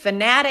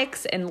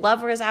fanatics and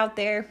lovers out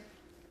there.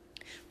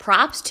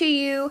 Props to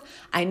you.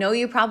 I know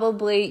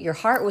your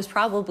heart was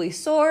probably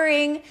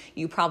soaring.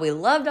 You probably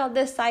loved all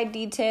this side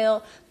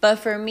detail. But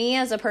for me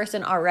as a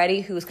person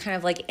already who's kind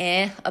of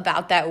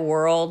about that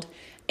world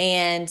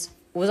and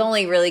was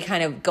only really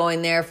kind of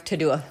going there to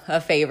do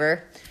a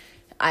favor,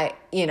 I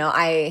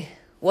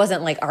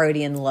wasn't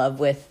already in love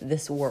with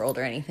this world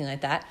or anything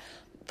like that.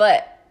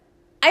 But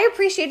I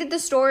appreciated the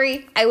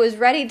story. I was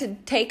ready to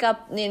take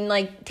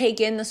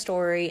in the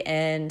story,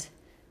 and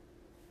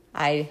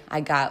I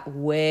got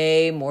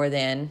way more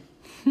than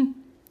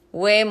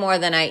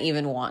I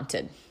even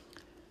wanted.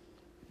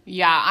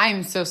 Yeah,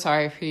 I'm so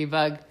sorry for you,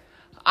 Bug.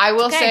 I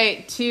will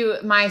say, to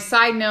my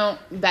side note,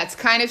 that's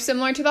kind of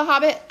similar to The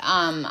Hobbit.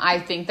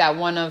 I think that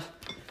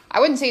I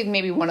wouldn't say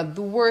maybe one of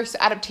the worst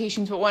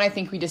adaptations, but one I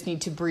think we just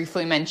need to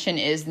briefly mention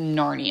is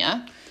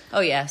Narnia. Oh,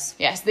 yes.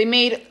 Yes, they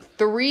made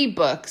 3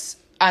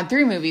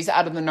 movies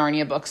out of the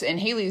Narnia books, and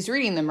Haley's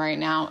reading them right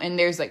now, and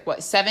there's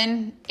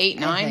 7, 8,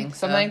 9,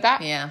 something like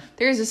that? Yeah.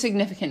 There's a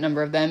significant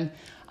number of them.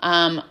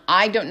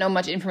 I don't know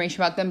much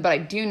information about them, but I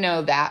do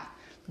know that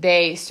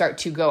they start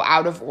to go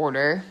out of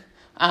order.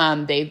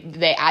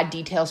 They add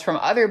details from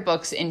other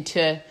books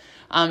into,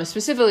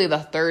 specifically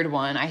the 3rd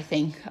one, I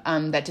think,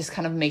 that just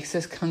kind of makes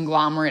this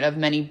conglomerate of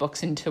many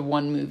books into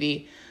one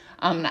movie.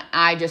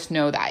 I just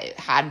know that it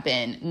had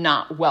been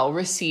not well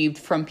received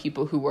from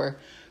people who were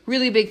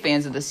really big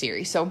fans of the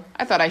series. So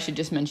I thought I should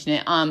just mention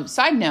it.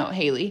 Side note,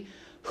 Haley,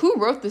 who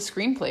wrote the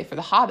screenplay for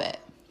The Hobbit?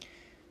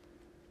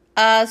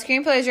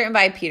 Screenplay is written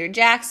by Peter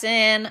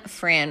Jackson,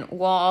 Fran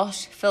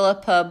Walsh,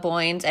 Philippa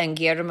Boyens, and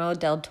Guillermo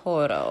del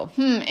Toro.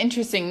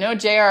 Interesting. No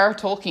J.R.R.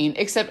 Tolkien,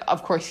 except,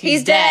 of course,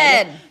 he's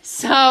dead.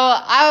 So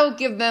I'll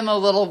give them a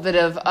little bit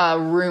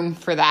of room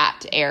for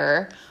that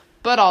error.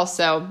 But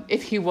also,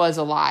 if he was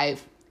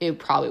alive, it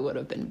probably would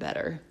have been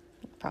better.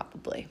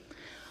 Probably.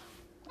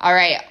 All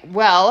right.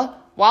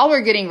 Well, while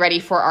we're getting ready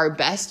for our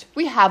best,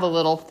 we have a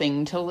little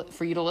thing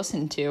for you to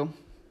listen to.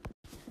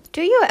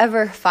 Do you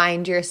ever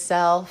find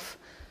yourself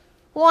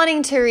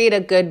wanting to read a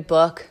good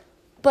book,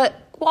 but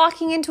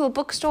walking into a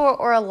bookstore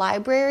or a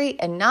library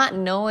and not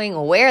knowing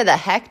where the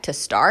heck to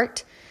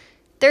start?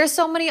 There's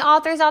so many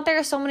authors out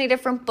there, so many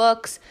different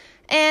books,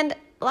 and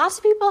lots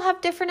of people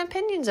have different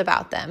opinions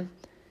about them.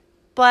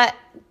 But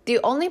the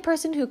only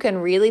person who can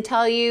really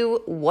tell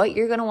you what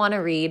you're going to want to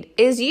read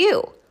is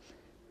you.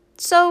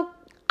 So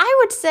I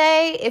would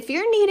say if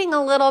you're needing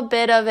a little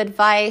bit of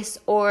advice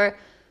or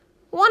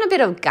want a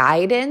bit of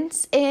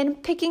guidance in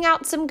picking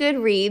out some good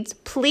reads,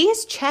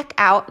 please check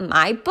out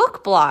my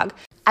book blog.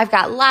 I've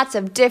got lots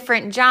of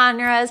different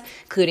genres,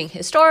 including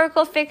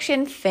historical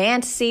fiction,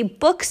 fantasy,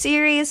 book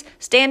series,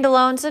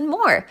 standalones, and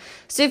more.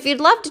 So if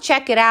you'd love to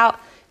check it out,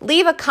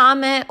 leave a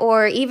comment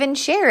or even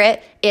share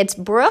it. It's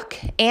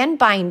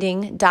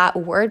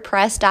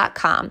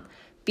brookeandbinding.wordpress.com.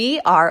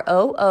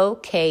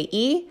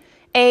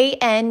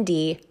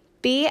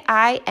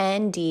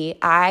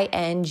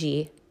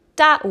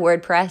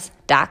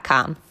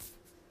 brookeandbinding.wordpress.com.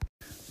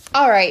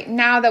 All right,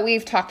 now that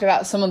we've talked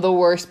about some of the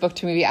worst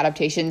book-to-movie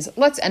adaptations,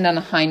 let's end on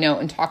a high note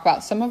and talk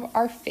about some of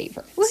our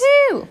favorites.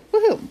 Woohoo!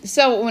 Woohoo!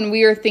 So when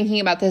we were thinking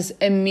about this,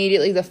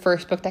 immediately the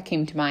first book that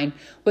came to mind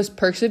was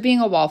Perks of Being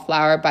a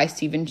Wallflower by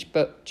Stephen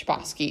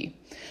Chbosky,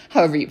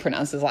 however you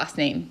pronounce his last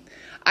name.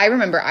 I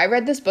remember I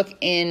read this book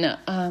in,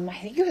 I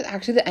think it was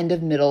actually the end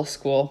of middle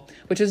school,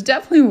 which was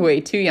definitely way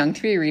too young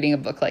to be reading a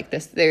book like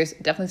this. There's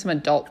definitely some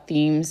adult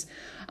themes.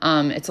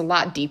 It's a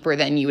lot deeper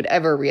than you would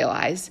ever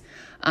realize.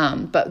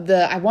 But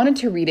I wanted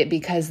to read it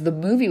because the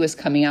movie was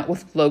coming out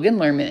with Logan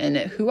Lerman in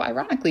it, who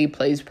ironically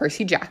plays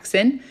Percy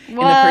Jackson in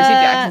the Percy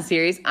Jackson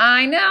series.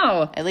 I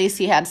know. At least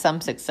he had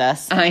some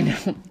success. I know.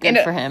 Good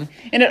for him.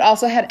 And it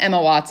also had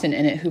Emma Watson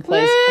in it, who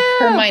plays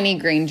Hermione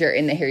Granger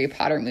in the Harry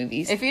Potter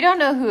movies. If you don't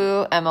know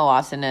who Emma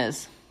Watson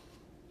is,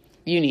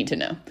 you need to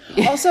know.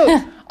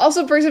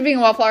 Also, Perks of Being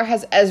a Wallflower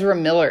has Ezra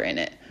Miller in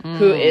it,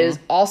 who is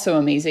also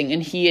amazing,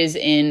 and he is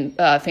in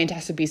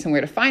Fantastic Beasts and Where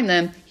to Find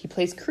Them. He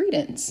plays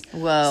Credence.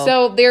 Whoa.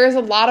 So there is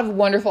a lot of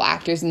wonderful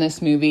actors in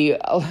this movie,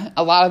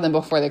 a lot of them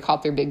before they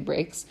caught their big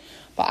breaks.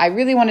 But I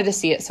really wanted to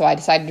see it, so I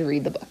decided to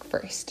read the book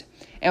first.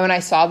 And when I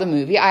saw the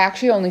movie, I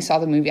actually only saw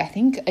the movie, I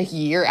think, a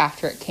year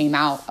after it came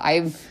out.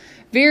 I'm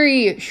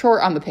very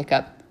short on the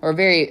pickup, or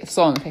very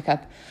slow on the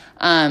pickup.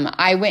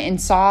 I went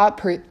and saw,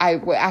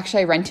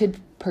 I rented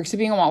Perks of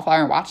Being a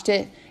Wallflower and watched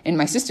it in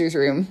my sister's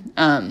room.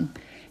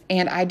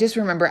 And I just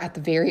remember at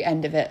the very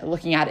end of it,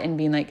 looking at it and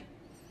being like,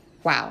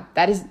 wow,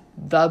 that is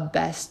the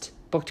best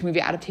book-to-movie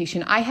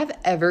adaptation I have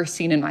ever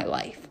seen in my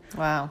life.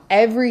 Wow.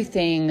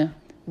 Everything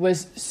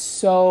was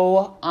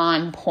so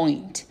on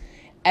point.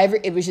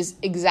 It was just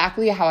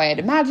exactly how I had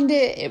imagined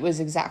it. It was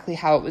exactly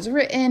how it was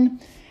written.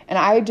 And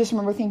I just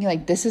remember thinking,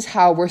 like, this is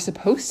how we're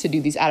supposed to do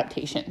these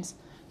adaptations.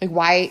 Like,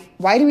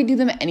 why do we do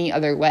them any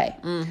other way?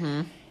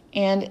 Mm-hmm.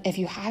 And if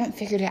you haven't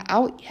figured it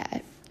out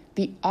yet,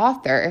 the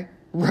author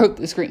wrote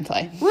the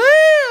screenplay. Woo!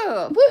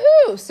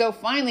 Woohoo! So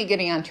finally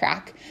getting on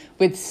track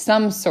with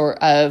some sort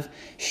of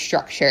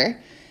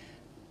structure.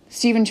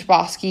 Stephen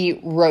Chbosky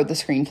wrote the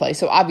screenplay.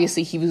 So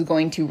obviously he was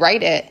going to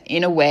write it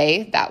in a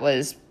way that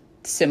was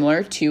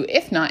similar to,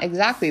 if not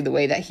exactly, the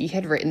way that he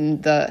had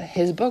written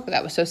his book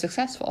that was so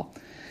successful.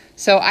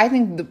 So I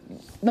think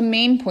the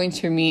main points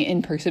for me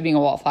in Perks of Being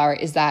a Wallflower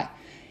is that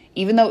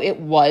even though it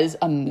was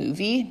a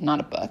movie, not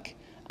a book,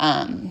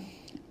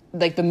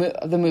 like the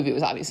movie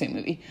was obviously a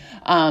movie,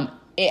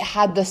 it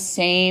had the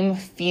same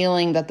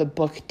feeling that the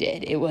book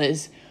did. It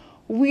was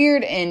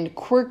weird and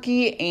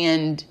quirky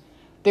and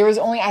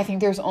I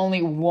think there's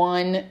only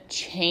one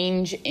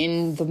change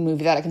in the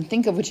movie that I can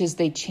think of, which is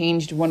they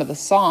changed one of the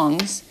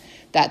songs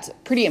that's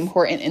pretty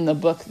important in the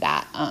book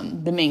that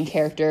the main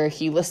character,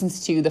 he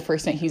listens to the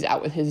first night he's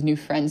out with his new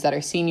friends that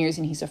are seniors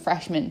and he's a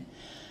freshman.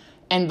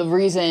 And the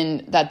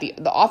reason that the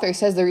author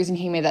says the reason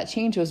he made that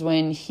change was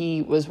when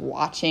he was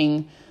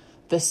watching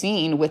the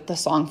scene with the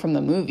song from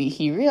the movie,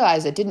 he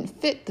realized it didn't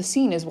fit the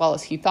scene as well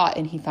as he thought,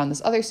 and he found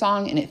this other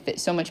song and it fit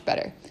so much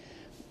better.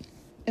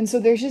 And so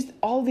there's just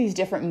all these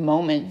different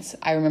moments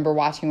I remember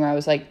watching where I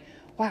was like,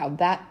 wow,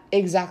 that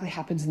exactly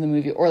happens in the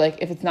movie. Or like,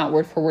 if it's not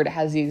word for word, it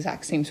has the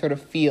exact same sort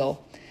of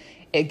feel.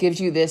 It gives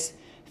you this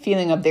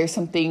feeling of there's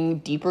something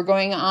deeper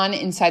going on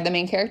inside the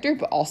main character,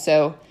 but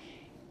also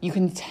you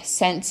can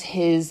sense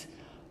his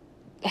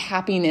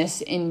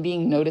happiness in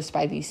being noticed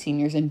by these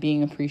seniors and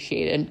being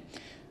appreciated.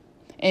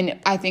 And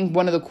I think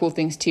one of the cool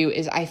things too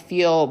is I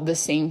feel the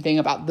same thing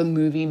about the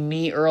movie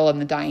Me, Earl,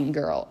 and the Dying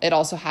Girl. It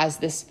also has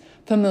this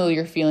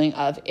familiar feeling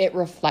of it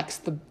reflects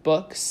the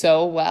book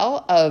so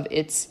well, of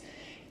its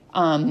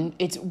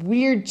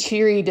weird,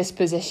 cheery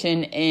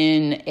disposition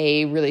in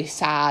a really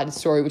sad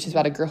story, which is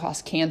about a girl who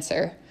has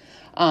cancer.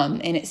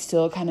 And it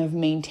still kind of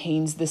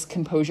maintains this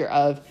composure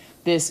of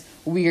this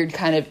weird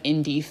kind of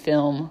indie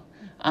film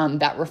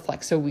that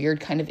reflects a weird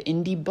kind of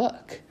indie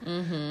book.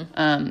 Mm-hmm.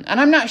 And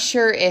I'm not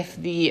sure if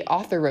the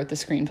author wrote the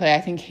screenplay.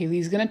 I think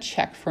Haley's going to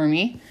check for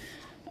me.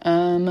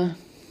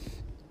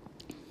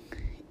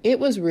 It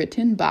was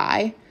written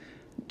by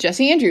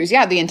Jesse Andrews.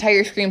 Yeah, the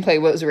entire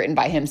screenplay was written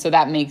by him, so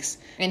that makes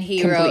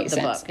he wrote the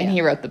book. And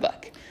he wrote the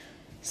book.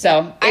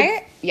 So,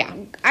 I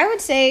would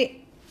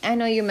say, I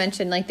know you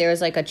mentioned like there was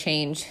like a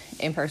change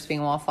in Perks Being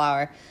a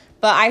Wallflower,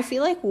 but I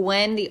feel like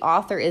when the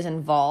author is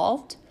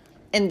involved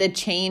and the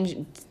change,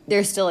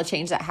 there's still a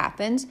change that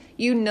happens,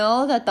 you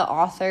know that the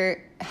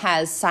author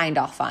has signed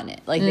off on it.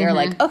 Like they're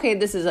like, okay,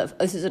 this is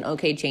an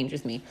okay change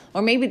with me.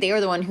 Or maybe they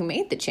were the one who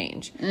made the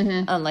change,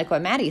 like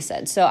what Maddie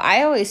said. So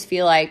I always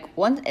feel like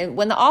when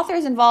the author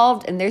is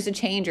involved and there's a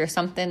change or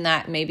something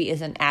that maybe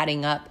isn't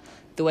adding up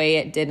the way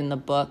it did in the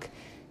book,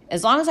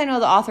 as long as I know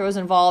the author was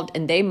involved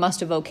and they must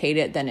have okayed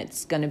it, then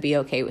it's going to be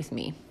okay with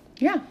me.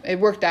 Yeah, it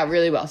worked out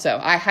really well. So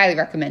I highly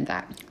recommend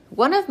that.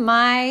 One of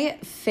my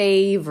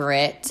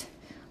favorite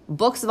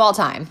books of all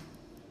time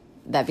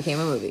that became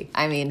a movie.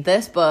 I mean,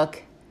 this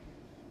book,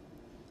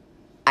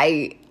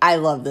 I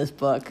love this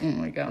book. Oh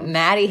my God.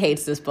 Maddie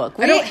hates this book.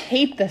 I don't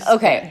hate this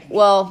Okay, book.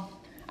 well,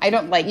 I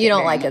don't like it. You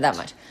don't like it that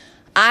much.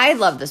 I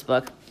love this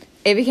book.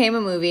 It became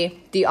a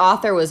movie. The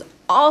author was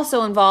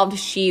also involved.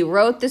 She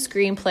wrote the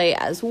screenplay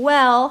as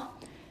well.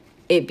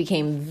 It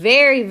became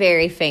very,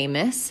 very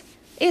famous.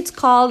 It's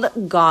called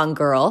Gone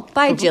Girl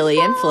by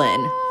Gillian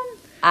Flynn.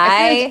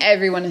 I think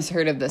everyone has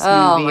heard of this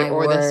movie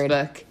or this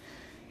book.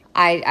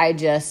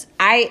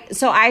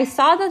 So I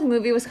saw that the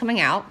movie was coming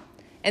out,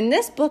 and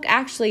this book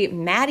actually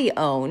Maddie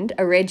owned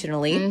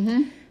originally,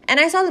 and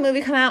I saw the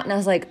movie come out, and I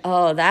was like,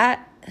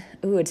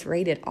 it's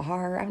rated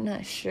R. I'm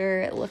not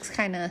sure. It looks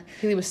kind of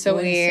was so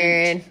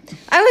weird. Innocent.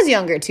 I was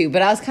younger too,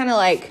 but I was kind of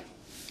like,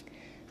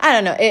 I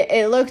don't know.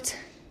 It looked,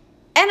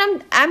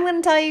 and I'm going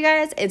to tell you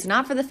guys, it's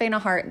not for the faint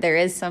of heart. There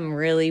is some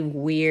really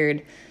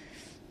weird,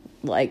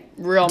 like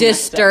real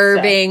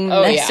disturbing,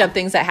 messed up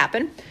things that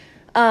happen.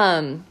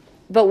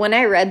 But when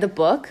I read the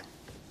book,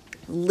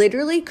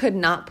 literally could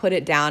not put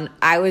it down.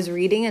 I was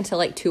reading until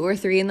like 2 or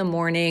 3 in the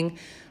morning.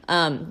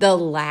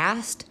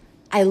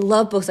 I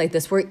love books like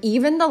this where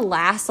even the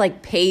last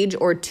like page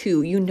or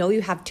two, you know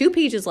you have 2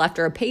 pages left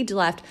or a page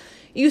left.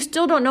 You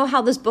still don't know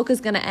how this book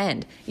is going to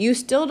end. You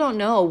still don't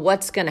know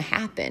what's going to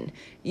happen.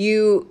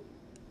 You're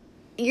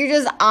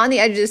just on the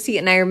edge of the seat.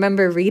 And I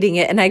remember reading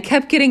it and I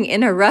kept getting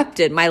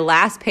interrupted. My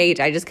last page,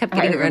 I just kept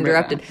getting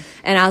interrupted. That.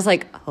 And I was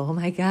like, oh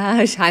my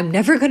gosh, I'm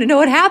never going to know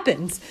what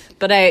happens.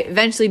 But I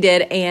eventually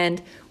did. And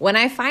when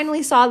I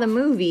finally saw the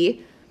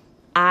movie,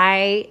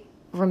 I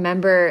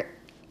remember,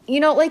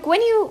 like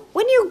when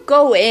you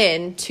go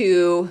in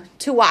to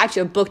watch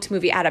a book to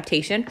movie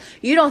adaptation,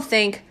 you don't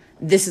think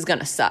this is going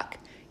to suck.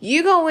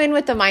 You go in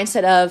with the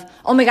mindset of,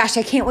 oh my gosh,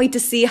 I can't wait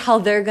to see how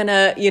they're going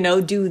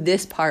to, do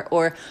this part,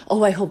 or,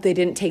 oh, I hope they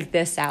didn't take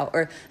this out.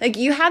 Or like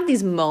you have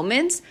these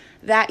moments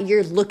that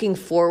you're looking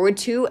forward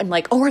to and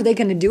like, oh, are they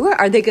going to do it?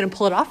 Are they going to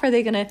pull it off? Are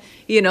they going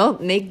to,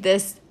 make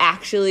this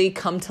actually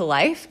come to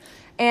life?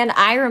 And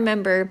I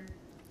remember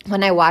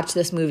when I watched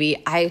this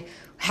movie, I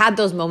had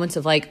those moments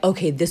of like,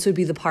 okay, this would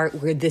be the part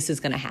where this is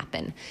going to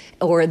happen.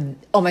 Or,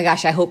 oh my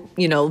gosh, I hope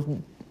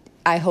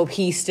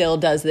he still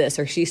does this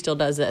or she still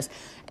does this.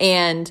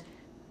 And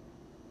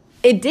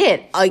it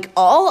did.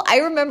 I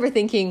remember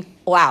thinking,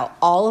 wow,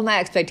 all of my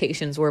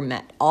expectations were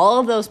met. All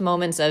of those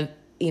moments of,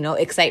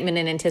 excitement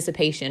and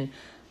anticipation,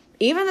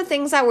 even the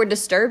things that were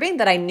disturbing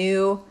that I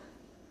knew,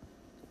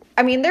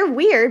 I mean, they're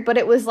weird, but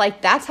it was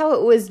like, that's how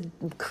it was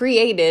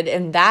created.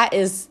 And that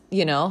is,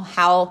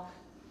 how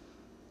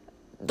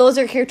those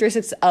are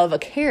characteristics of a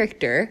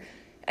character.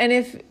 And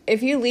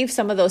if you leave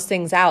some of those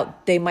things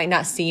out, they might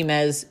not seem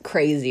as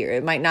crazy or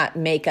it might not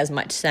make as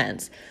much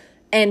sense.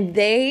 And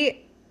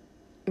they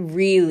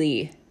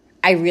really,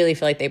 I really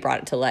feel like they brought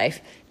it to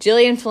life.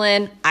 Gillian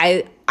Flynn,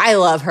 I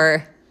love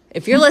her.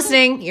 If you're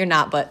listening, you're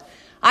not, but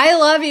I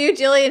love you,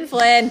 Gillian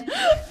Flynn.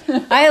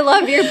 I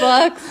love your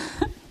books.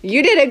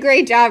 You did a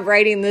great job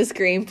writing the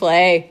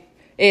screenplay.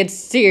 It's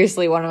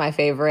seriously one of my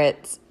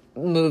favorites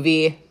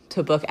movie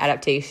to book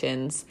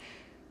adaptations.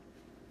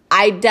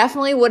 I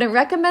definitely wouldn't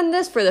recommend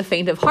this for the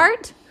faint of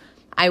heart.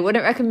 I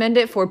wouldn't recommend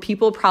it for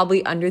people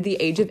probably under the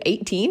age of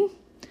 18.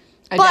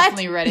 I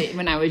definitely read it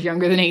when I was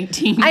younger than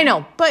 18. I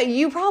know, but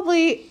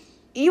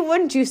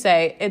wouldn't you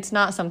say it's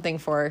not something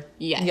for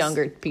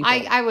younger people?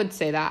 I would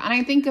say that. And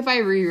I think if I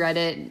reread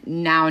it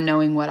now,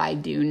 knowing what I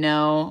do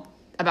know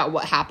about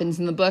what happens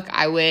in the book,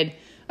 I would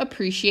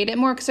appreciate it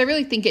more because I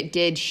really think it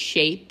did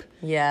shape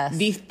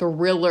the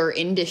thriller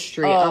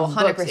industry of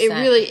 100%. Books.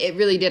 It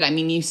really did. I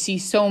mean, you see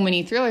so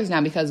many thrillers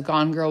now because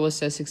Gone Girl was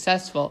so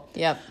successful.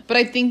 Yep. But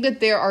I think that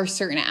there are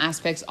certain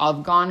aspects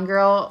of Gone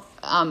Girl,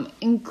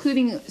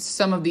 including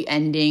some of the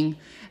ending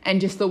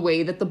and just the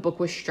way that the book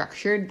was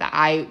structured, that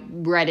I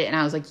read it and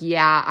I was like,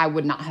 yeah, I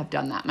would not have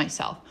done that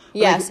myself.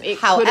 Yes, like,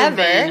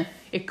 however,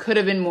 it could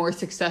have been more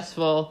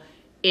successful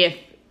if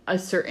a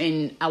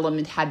certain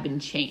element had been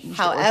changed.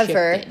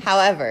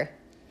 However,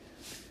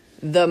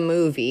 the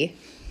movie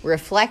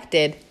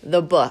reflected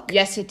the book.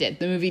 Yes, it did.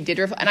 The movie did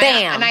reflect.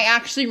 Bam! I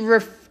actually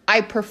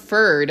I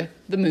preferred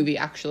the movie,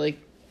 actually.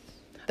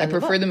 I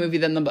prefer the movie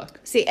than the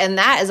book. See, and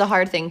that is a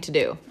hard thing to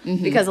do.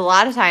 Mm-hmm. Because a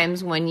lot of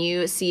times when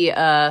you see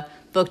a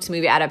book to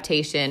movie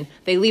adaptation,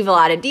 they leave a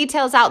lot of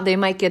details out. They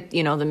might get,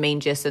 the main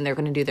gist, and they're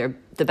going to do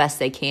the best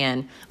they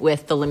can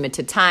with the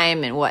limited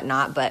time and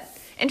whatnot,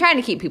 and trying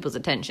to keep people's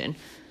attention.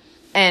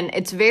 And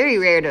it's very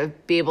rare to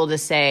be able to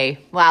say,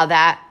 wow,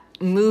 that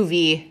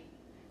movie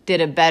did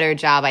a better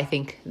job, I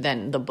think,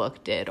 than the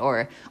book did.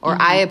 Or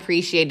I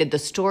appreciated the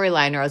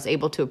storyline, or I was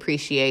able to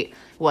appreciate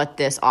what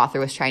this author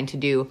was trying to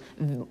do.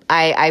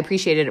 I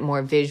appreciated it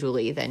more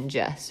visually than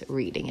just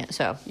reading it.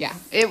 So yeah,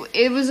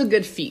 it was a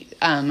good feat.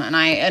 And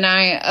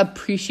I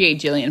appreciate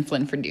Gillian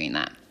Flynn for doing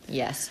that.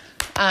 Yes.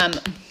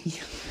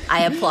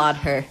 I applaud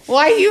her.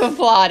 Why are you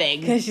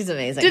applauding? Because she's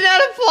amazing. Do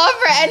not applaud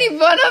for any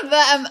one of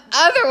the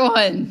other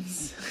ones.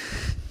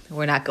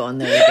 We're not going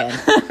there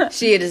again.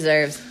 She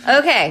deserves.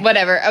 Okay.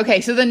 Whatever.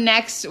 Okay, so the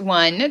next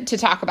one to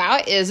talk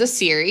about is a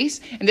series.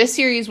 And this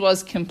series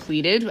was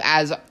completed,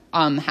 as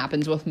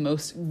happens with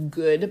most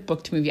good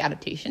book-to-movie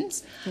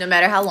adaptations. No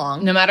matter how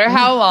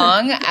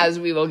long. As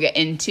we will get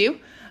into.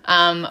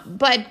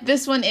 But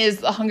this one is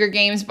The Hunger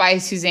Games by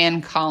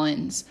Suzanne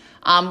Collins.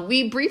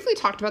 We briefly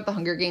talked about The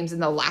Hunger Games in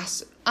the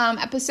last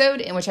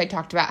episode, in which I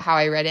talked about how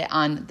I read it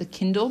on the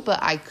Kindle, but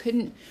I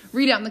couldn't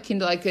read it on the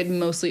Kindle. I could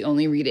mostly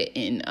only read it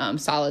in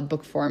solid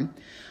book form.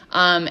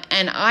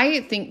 And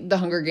I think The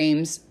Hunger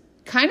Games,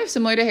 kind of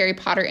similar to Harry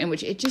Potter, in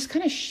which it just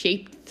kind of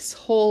shaped this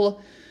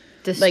whole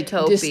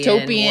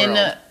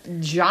dystopian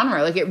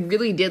genre. Like, it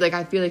really did. Like,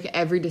 I feel like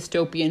every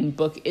dystopian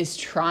book is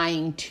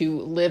trying to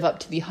live up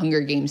to the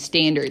Hunger Games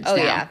standards now.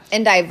 Yeah.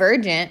 And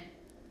Divergent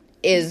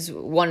is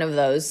one of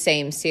those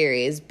same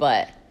series,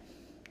 but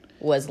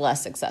was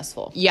less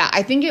successful. Yeah,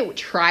 I think it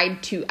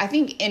tried to, I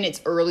think in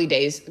its early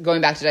days, going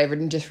back to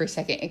Divergent just for a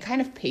second, it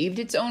kind of paved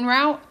its own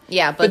route.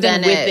 Yeah, but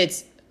then with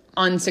its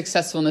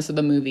unsuccessful-ness of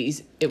the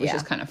movies, it was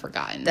just kind of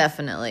forgotten.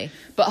 Definitely.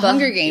 But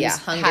Hunger Games,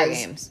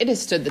 Games. It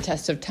has stood the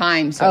test of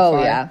time so far.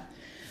 Oh, yeah.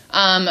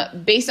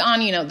 Based on,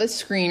 the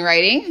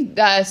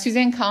screenwriting,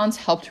 Suzanne Collins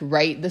helped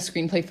write the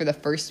screenplay for the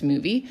first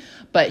movie,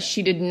 but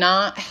she did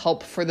not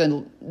help for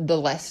the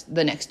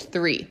next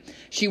three.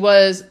 She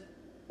was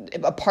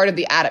a part of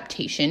the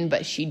adaptation,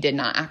 but she did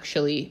not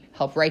actually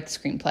help write the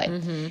screenplay.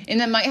 Mm-hmm.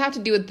 And that might have to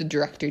do with the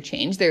director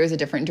change. There was a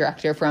different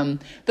director from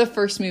the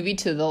first movie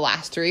to the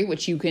last three,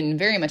 which you can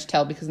very much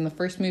tell because in the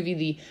first movie,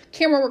 the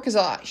camera work is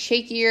a lot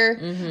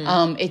shakier.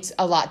 Mm-hmm. It's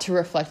a lot to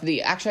reflect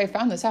actually, I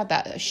found this out,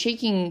 that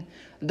shaking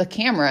the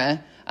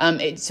camera,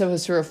 it's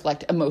supposed to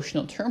reflect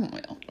emotional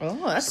turmoil.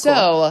 Oh, that's cool.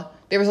 So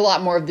there was a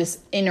lot more of this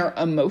inner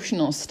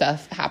emotional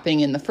stuff happening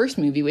in the first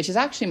movie, which is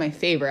actually my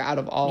favorite out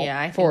of all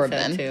four of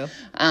them. Too.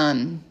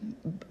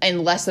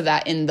 And less of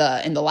that in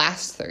the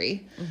last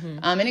three. Mm-hmm.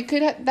 And it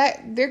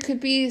could there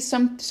could be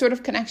some sort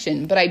of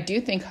connection, but I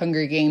do think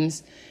Hunger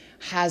Games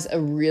has a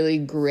really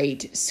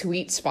great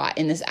sweet spot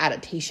in this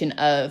adaptation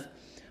of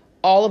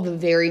all of the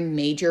very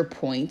major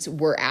points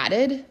were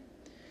added.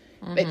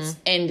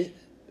 Mm-hmm.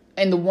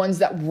 And the ones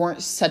that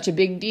weren't such a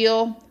big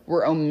deal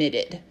were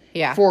omitted.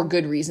 Yeah. For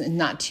good reason,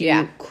 not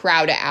to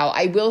crowd it out.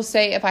 I will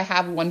say, if I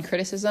have one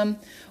criticism,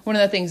 one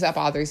of the things that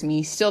bothers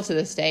me still to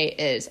this day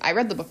is, I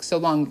read the book so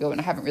long ago and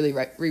I haven't really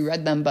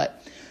reread them,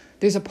 but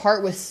there's a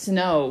part with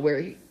Snow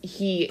where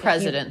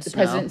President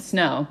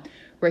Snow,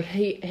 where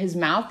his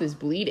mouth is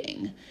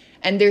bleeding.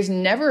 And there's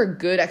never a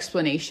good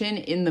explanation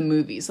in the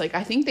movies. Like,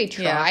 I think they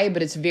try,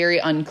 but it's very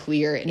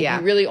unclear. And if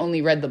you really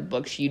only read the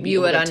books, you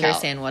would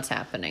understand what's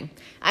happening.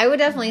 I would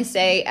definitely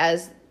say,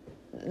 as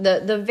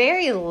the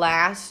very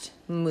last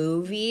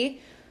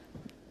movie,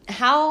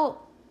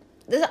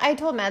 I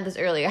told Matt this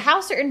earlier,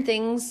 how certain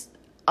things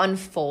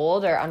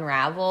unfold or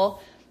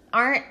unravel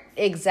aren't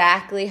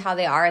exactly how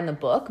they are in the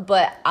book,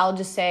 but I'll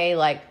just say,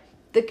 like,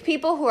 the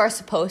people who are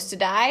supposed to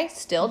die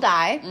still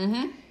die.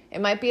 Mm-hmm. It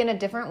might be in a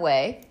different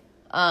way,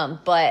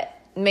 but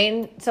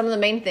some of the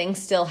main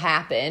things still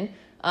happen.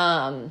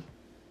 And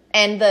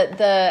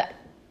the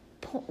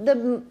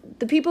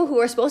people who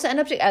are supposed to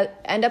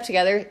end up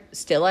together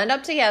still end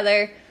up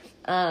together.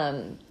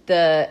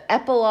 The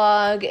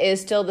epilogue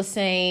is still the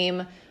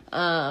same.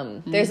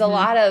 There's a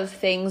lot of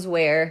things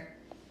where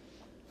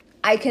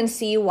I can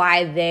see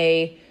why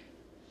they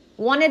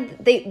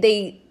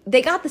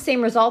got the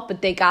same result,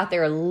 but they got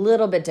there a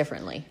little bit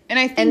differently. And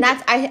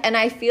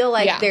I feel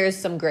like there's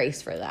some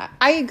grace for that.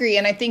 I agree,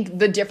 and I think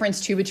the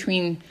difference too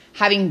between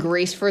having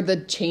grace for the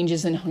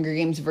changes in Hunger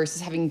Games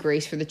versus having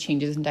grace for the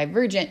changes in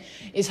Divergent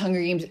is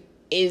Hunger Games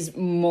is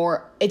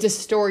more. It's a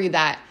story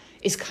that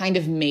is kind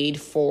of made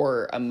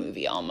for a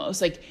movie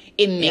almost. Like,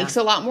 it makes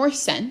a lot more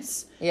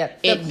sense. Yeah,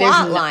 the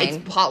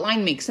plot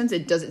line makes sense.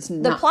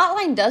 The plot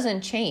line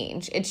doesn't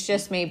change. It's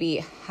just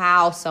maybe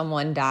how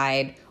someone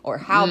died or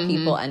how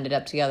people ended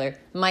up together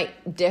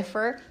might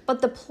differ.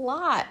 But the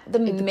plot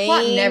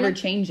never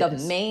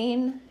changes.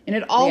 And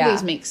it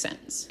always makes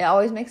sense. It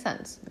always makes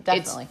sense.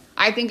 Definitely.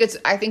 I think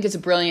it's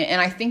brilliant, and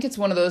I think it's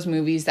one of those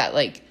movies that,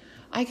 like,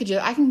 I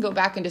can go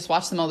back and just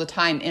watch them all the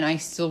time, and I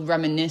still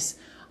reminisce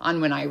on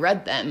when I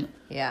read them.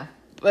 Yeah.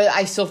 But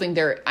I still think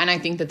I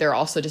think that they're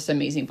also just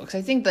amazing books.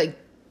 I think, like,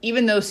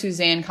 even though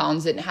Suzanne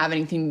Collins didn't have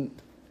anything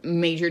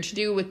major to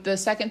do with the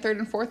second, third,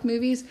 and fourth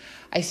movies,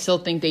 I still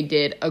think they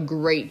did a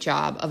great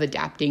job of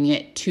adapting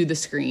it to the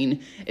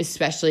screen,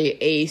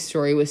 especially a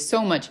story with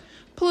so much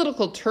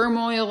political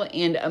turmoil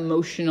and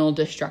emotional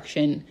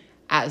destruction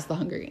as The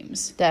Hunger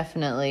Games.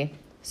 Definitely.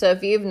 So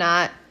if you've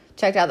not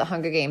checked out the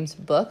Hunger Games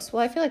books,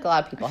 well, I feel like a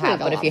lot of people have,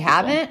 but if you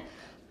haven't,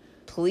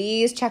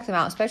 please check them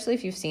out, especially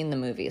if you've seen the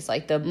movies.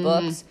 Like, the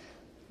books,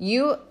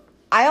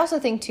 I also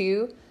think,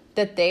 too,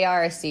 that they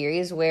are a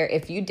series where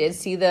if you did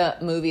see the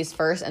movies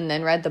first and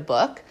then read the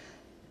book,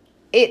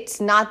 it's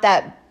not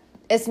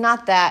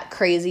that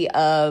crazy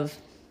of,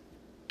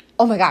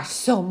 oh my gosh,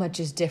 so much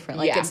is different.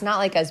 Like, it's not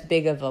like as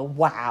big of a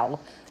wow,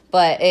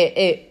 but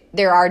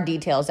there are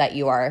details that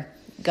you are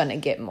gonna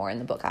get more in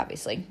the book,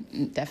 obviously.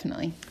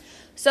 Definitely.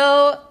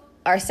 So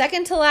our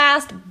second to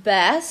last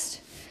best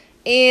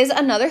is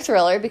another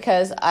thriller,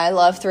 because I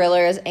love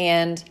thrillers,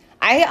 and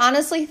I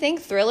honestly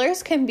think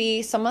thrillers can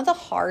be some of the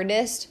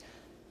hardest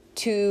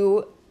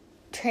to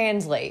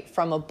translate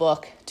from a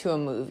book to a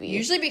movie.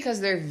 Usually because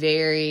they're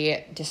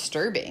very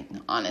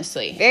disturbing,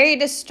 honestly. Very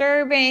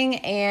disturbing,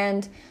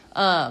 and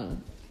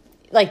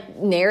like,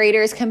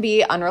 narrators can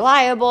be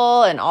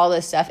unreliable and all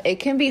this stuff. It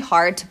can be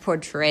hard to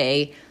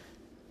portray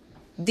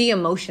the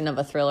emotion of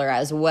a thriller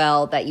as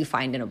well that you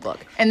find in a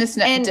book. And this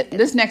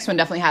next one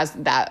definitely has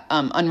that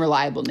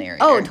unreliable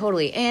narrator. Oh,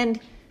 totally. And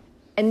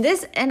I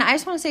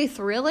just want to say,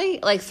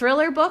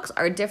 thriller books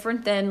are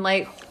different than,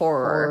 like,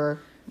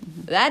 horror.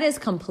 That is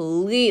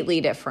completely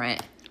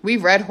different.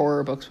 We've read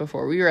horror books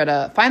before. We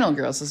read Final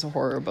Girls as a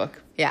horror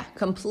book. Yeah,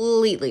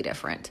 completely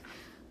different.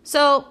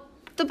 So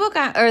the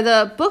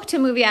book to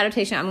movie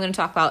adaptation I'm going to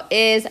talk about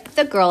is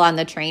The Girl on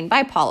the Train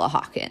by Paula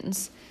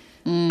Hawkins.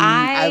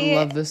 I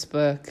love this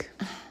book.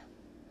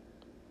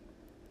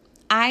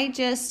 I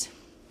just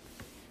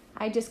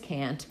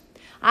can't.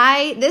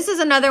 This is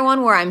another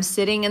one where I'm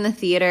sitting in the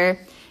theater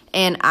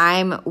and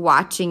I'm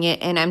watching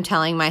it and I'm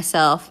telling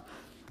myself,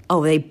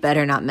 oh, they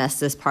better not mess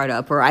this part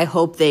up. Or I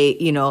hope they,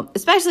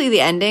 especially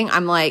the ending.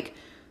 I'm like,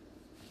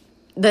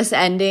 this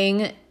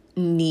ending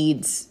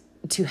needs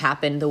to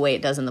happen the way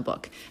it does in the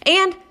book.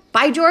 And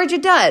by George,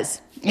 it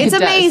does. It's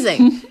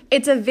amazing.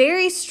 It's a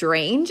very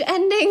strange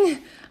ending.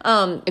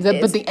 But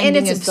the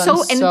ending is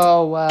done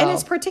so well. And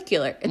it's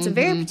particular. It's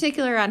very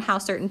particular on how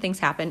certain things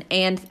happen.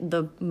 And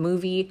the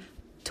movie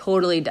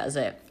totally does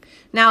it.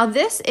 Now,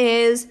 this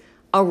is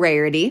a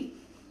rarity.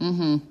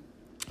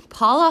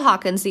 Paula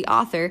Hawkins, the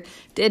author,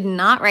 did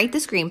not write the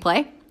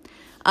screenplay.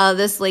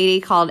 This lady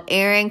called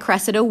Erin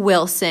Cressida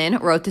Wilson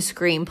wrote the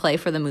screenplay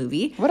for the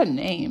movie. What a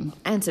name.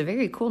 And it's a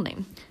very cool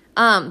name.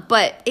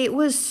 But it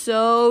was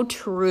so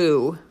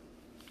true.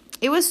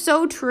 It was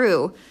so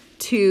true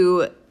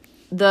to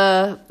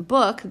the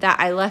book that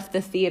I left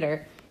the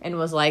theater and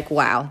was like,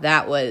 wow,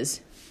 that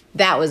was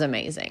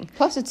amazing.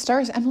 Plus, it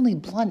stars Emily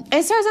Blunt.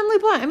 It stars Emily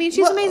Blunt. I mean,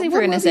 she's amazing,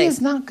 for goodness sake. What movie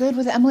is not good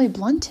with Emily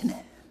Blunt in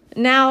it?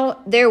 Now,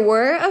 there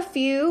were a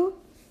few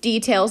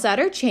details that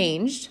are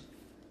changed.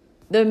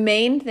 The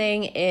main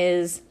thing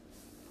is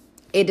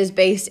it is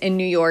based in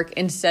New York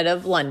instead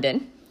of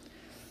London.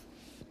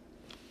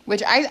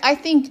 Which I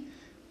think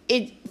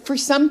for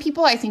some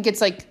people, I think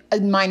it's like a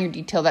minor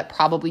detail that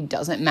probably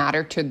doesn't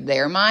matter to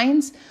their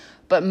minds.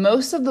 But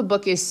most of the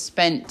book is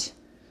spent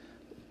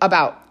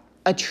about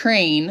a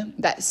train,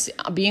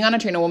 being on a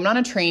train, a woman on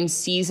a train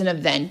sees an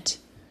event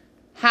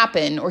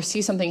happen or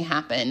sees something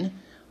happen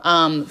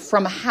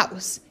from a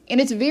house.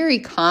 And it's very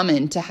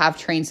common to have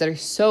trains that are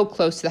so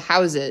close to the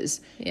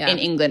houses in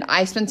England.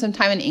 I spent some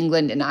time in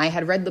England and I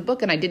had read the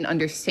book and I didn't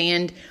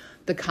understand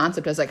the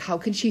concept. I was like, how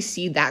could she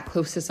see that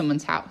close to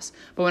someone's house?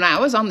 But when I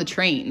was on the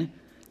train,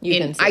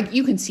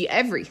 you can see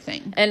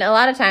everything. And a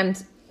lot of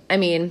times, I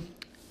mean,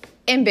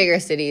 in bigger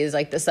cities,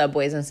 like the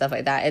subways and stuff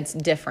like that, it's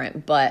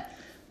different. But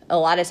a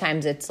lot of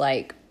times it's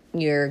like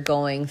you're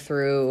going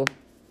through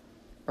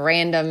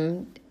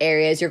random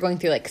areas. You're going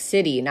through like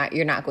city,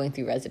 you're not going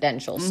through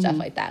residential stuff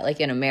like that, like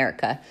in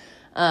America.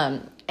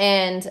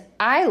 And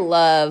I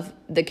love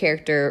the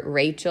character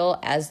Rachel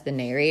as the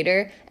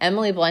narrator.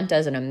 Emily Blunt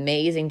does an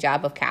amazing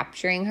job of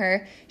capturing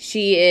her.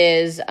 She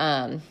is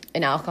an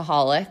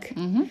alcoholic.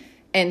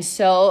 And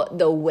so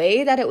the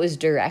way that it was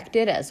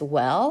directed as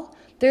well,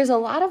 there's a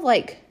lot of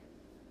like,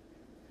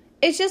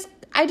 I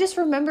just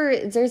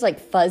remember there's like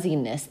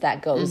fuzziness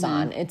that goes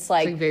on. It's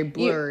like very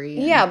blurry.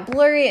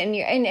 Blurry.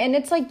 And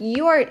it's like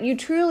you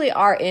truly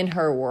are in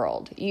her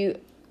world. You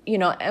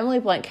know, Emily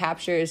Blunt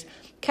captures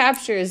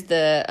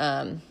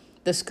the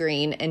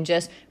screen and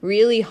just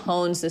really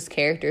hones this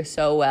character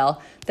so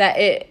well that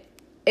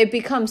it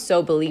becomes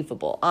so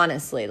believable,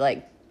 honestly.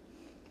 Like,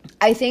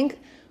 I think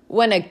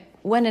when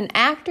an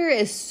actor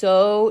is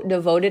so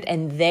devoted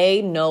and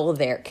they know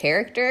their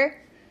character,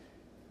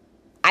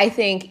 I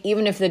think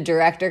even if the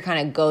director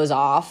kind of goes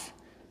off,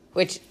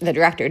 which the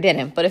director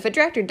didn't, but if a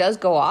director does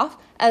go off,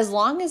 as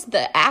long as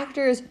the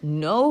actors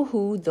know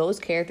who those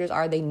characters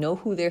are, they know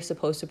who they're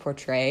supposed to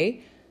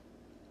portray,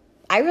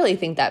 I really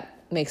think that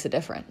makes a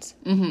difference.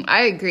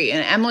 I agree.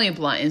 And Emily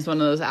Blunt is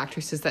one of those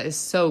actresses that is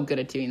so good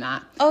at doing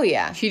that. Oh,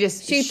 yeah. She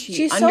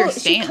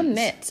understands. She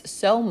commits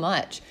so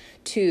much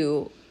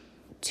to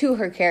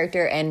her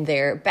character and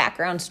their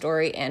background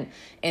story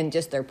and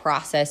just their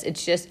process.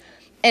 It's just,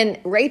 and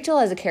Rachel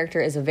as a character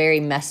is a very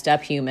messed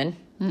up human.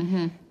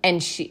 And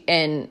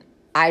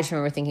I just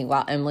remember thinking,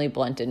 wow, Emily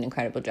Blunt did an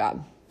incredible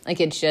job. Like,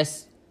 it's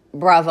just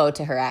bravo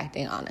to her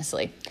acting,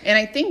 honestly. And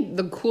I think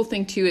the cool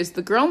thing too is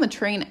The Girl on the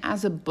Train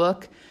as a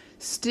book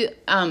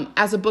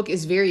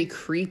is very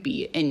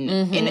creepy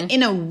and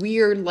in a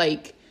weird,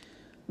 like,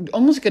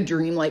 almost like a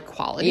dreamlike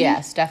quality.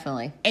 Yes,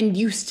 definitely. And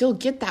you still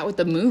get that with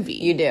the movie.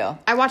 You do.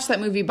 I watched that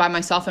movie by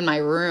myself in my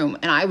room,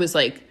 and I was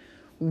like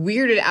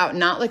weirded out,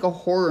 not like a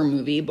horror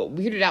movie, but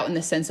weirded out in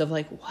the sense of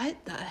like, what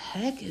the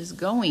heck is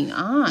going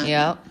on?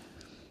 Yep.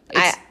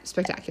 It's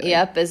spectacular.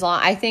 Yep.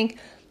 I think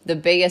the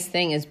biggest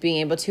thing is being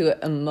able to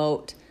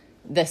emote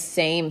the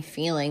same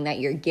feeling that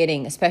you're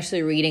getting,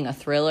 especially reading a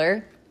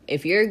thriller.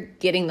 If you're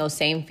getting those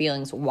same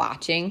feelings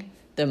watching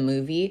the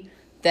movie,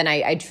 then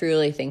I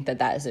truly think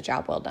that is a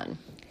job well done.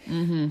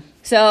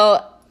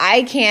 So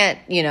I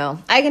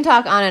can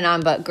talk on and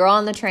on, but Girl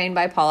on the Train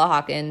by Paula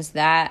Hawkins,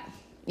 that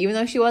even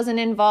though she wasn't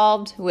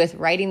involved with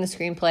writing the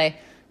screenplay,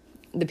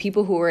 the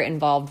people who were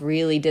involved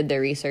really did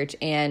their research,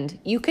 and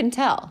you can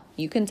tell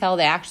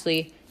they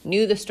actually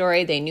knew the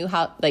story. They knew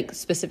how, like,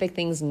 specific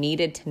things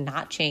needed to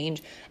not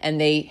change, and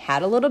they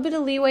had a little bit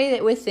of leeway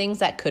with things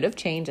that could have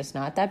changed. It's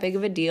not that big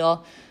of a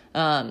deal.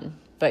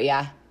 But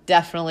yeah,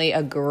 definitely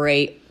a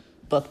great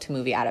book to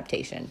movie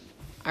adaptation.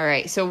 All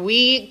right, so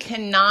we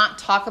cannot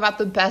talk about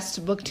the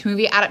best book to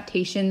movie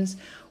adaptations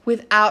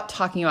without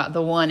talking about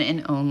the one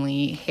and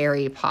only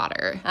Harry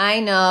Potter.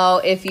 I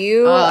know. If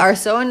you are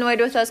so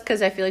annoyed with us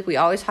because I feel like we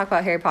always talk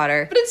about Harry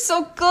Potter. But it's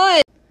so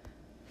good.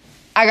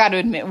 I got to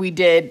admit, we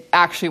did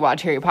actually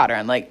watch Harry Potter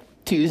on, like,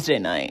 Tuesday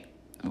night.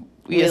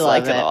 We just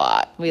liked it a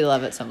lot. We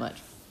love it so much.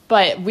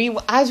 But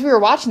as we were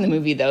watching the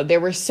movie, though, there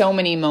were so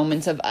many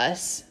moments of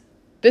us.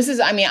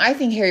 I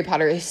think Harry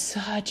Potter is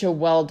such a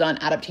well-done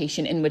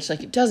adaptation in which,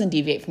 like, it doesn't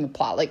deviate from the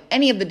plot. Like,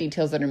 any of the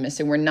details that are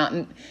missing were not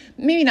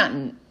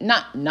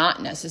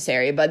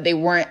necessary, but they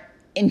weren't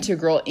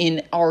integral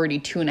in already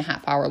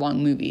 2.5 hour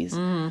long movies.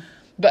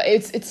 But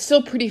it's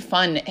still pretty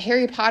fun.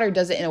 Harry Potter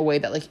does it in a way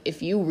that, like,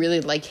 if you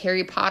really like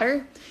Harry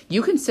Potter,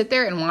 you can sit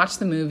there and watch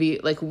the movie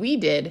like we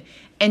did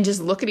and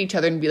just look at each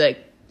other and be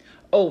like,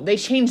 oh, they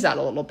changed that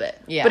a little bit.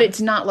 Yeah. But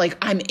it's not like,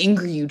 I'm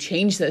angry you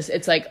changed this.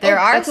 It's like,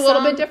 that's a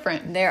little bit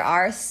different. There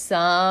are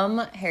some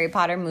Harry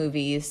Potter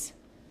movies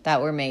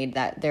that were made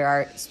that there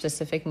are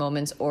specific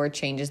moments or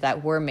changes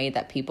that were made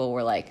that people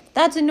were like,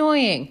 that's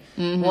annoying.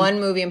 One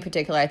movie in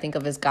particular I think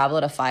of is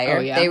Goblet of Fire. Oh,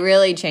 yeah. They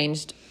really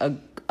changed a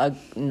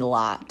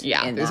lot.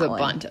 Yeah, there's a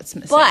bunch that's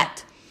missing.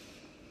 But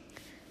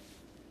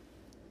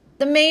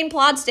the main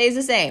plot stays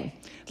the same.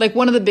 Like,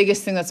 one of the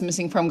biggest things that's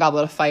missing from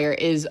Goblet of Fire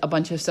is a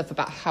bunch of stuff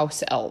about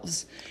house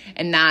elves.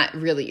 And that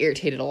really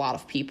irritated a lot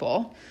of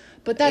people.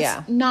 But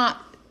that's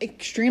not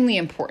extremely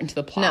important to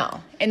the plot.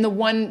 No. And the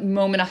one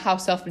moment a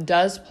house elf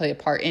does play a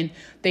part in,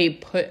 they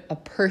put a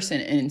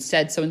person in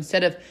instead. So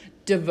instead of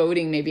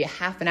devoting maybe a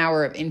half an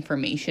hour of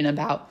information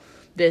about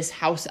this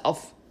house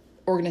elf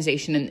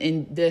organization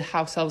and the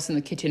house elves in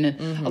the kitchen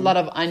and a lot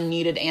of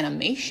unneeded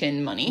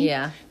animation money,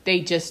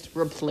 they just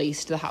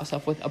replaced the house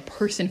elf with a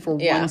person for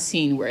one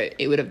scene where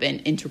it would have been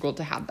integral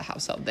to have the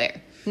house elf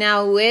there.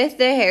 Now, with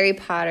the Harry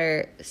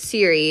Potter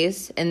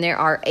series, and there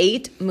are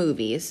 8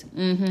 movies,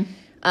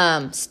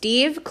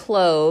 Steve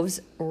Kloves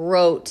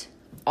wrote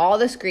all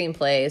the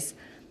screenplays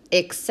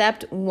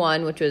except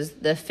one, which was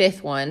the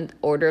 5th one,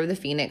 Order of the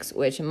Phoenix,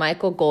 which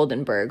Michael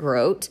Goldenberg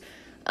wrote.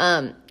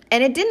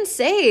 And it didn't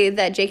say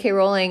that J.K.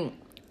 Rowling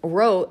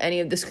wrote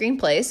any of the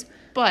screenplays.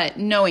 But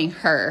knowing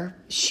her,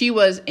 she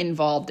was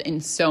involved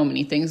in so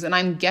many things. And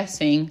I'm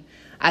guessing,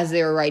 as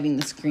they were writing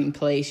the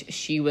screenplay,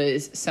 she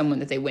was someone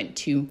that they went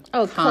to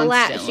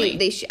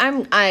constantly.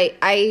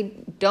 I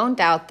don't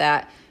doubt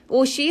that.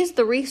 Well, she's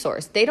the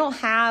resource. They don't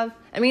have,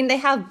 I mean, they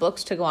have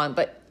books to go on,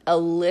 but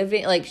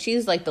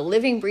she's like the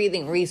living,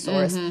 breathing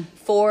resource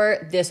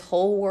for this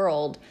whole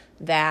world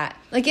that,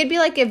 like, it'd be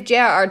like if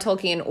J.R.R.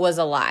 Tolkien was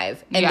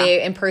alive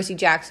and Percy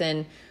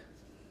Jackson,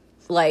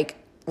 like,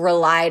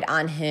 relied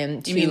on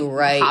him to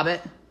write.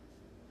 Hobbit?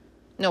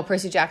 No,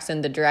 Percy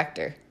Jackson, the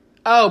director.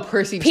 Oh,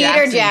 Percy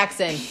Peter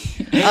Jackson.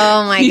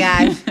 Oh my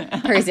gosh.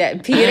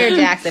 Peter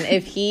Jackson.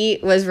 If he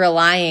was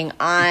relying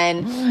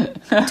on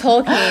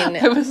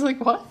Tolkien. I was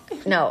like, what?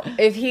 No,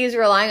 if he's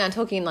relying on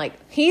Tolkien, like,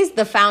 he's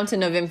the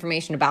fountain of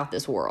information about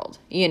this world,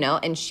 you know,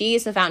 and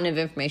she's the fountain of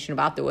information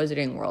about the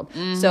wizarding world.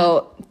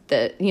 So,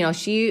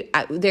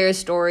 there's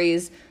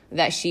stories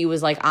that she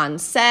was, like, on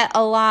set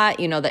a lot,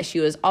 you know, that she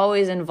was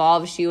always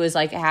involved. She was,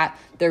 like, at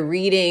the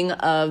reading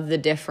of the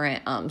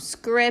different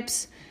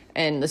scripts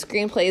and the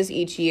screenplays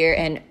each year,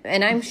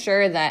 and I'm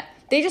sure that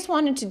they just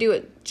wanted to do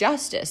it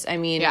justice. I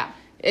mean,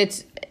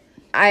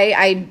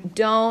 I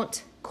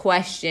don't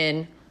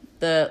question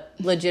the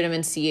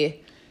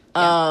legitimacy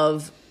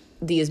of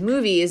these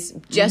movies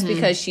just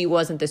because she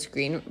wasn't the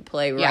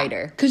screenplay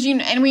writer. Because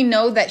and we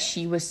know that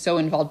she was so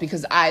involved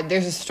because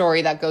there's a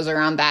story that goes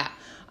around that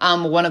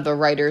one of the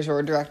writers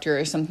or director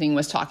or something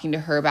was talking to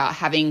her about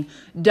having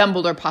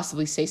Dumbledore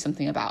possibly say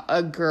something about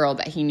a girl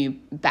that he knew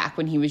back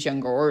when he was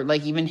younger, or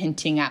like even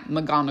hinting at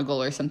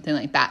McGonagall or something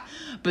like that.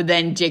 But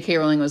then J.K.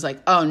 Rowling was like,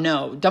 oh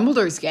no,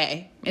 Dumbledore's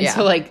gay. And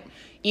so, like,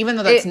 even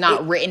though that's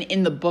not written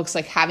in the books,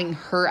 like, having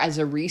her as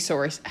a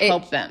resource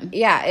helped them.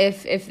 Yeah,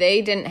 if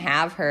they didn't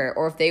have her,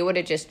 or if they would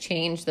have just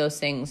changed those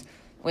things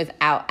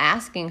without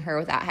asking her,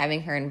 without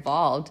having her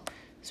involved,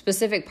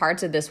 specific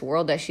parts of this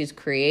world that she's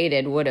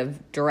created would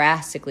have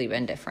drastically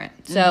been different.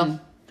 So,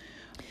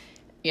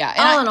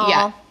 all in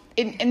all.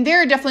 And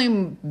there are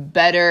definitely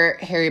better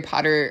Harry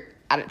Potter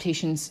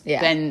adaptations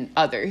than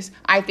others.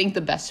 I think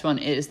the best one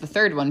is the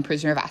third one,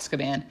 Prisoner of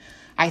Azkaban.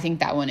 I think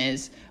that one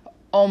is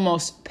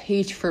almost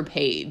page for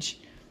page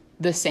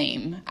the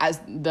same as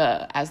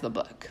the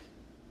book.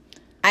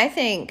 I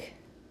think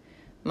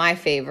my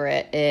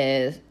favorite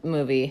is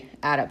movie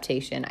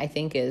adaptation. I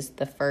think is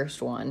the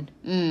first one.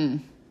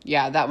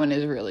 Yeah, that one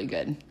is really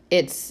good.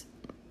 It's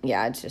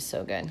just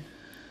so good.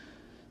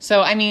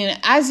 So, I mean,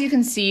 as you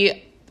can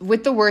see,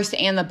 with the worst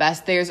and the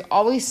best, there's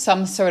always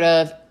some sort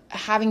of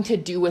having to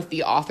do with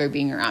the author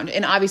being around.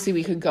 And obviously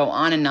we could go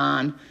on and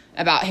on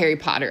about Harry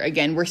Potter.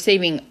 Again, we're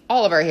saving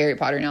all of our Harry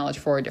Potter knowledge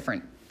for a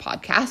different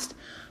podcast,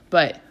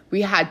 but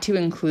we had to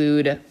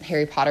include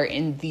Harry Potter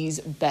in these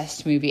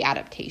best movie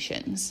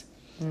adaptations.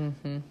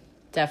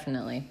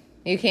 Definitely.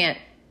 You can't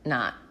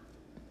not.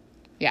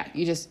 Yeah,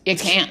 you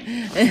can't.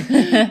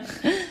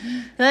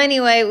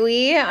 Anyway,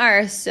 we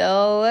are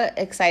so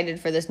excited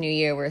for this new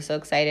year. We're so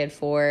excited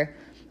for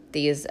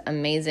these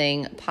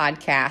amazing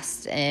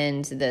podcasts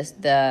and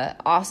the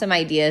awesome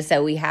ideas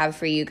that we have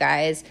for you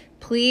guys.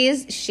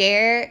 Please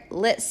share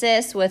Lit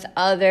Sis with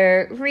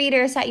other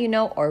readers that you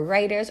know, or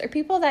writers, or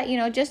people that, you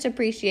know, just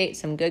appreciate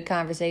some good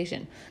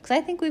conversation. Because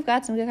I think we've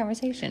got some good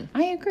conversation.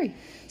 I agree.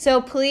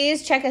 So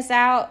please check us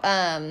out.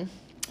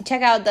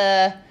 Check out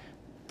the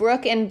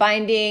Brooke and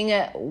Binding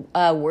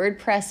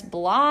WordPress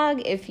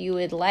blog if you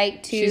would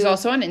like to. She's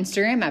also on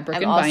Instagram at Brooke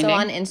and Binding. Binding. I'm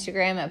also on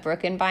Instagram at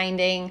Brooke and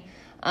Binding.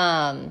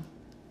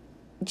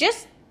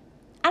 Just,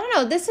 I don't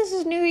know, this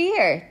is a new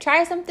year.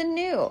 Try something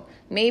new.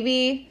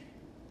 Maybe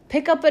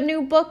pick up a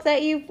new book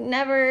that you've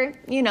never,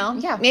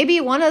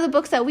 maybe one of the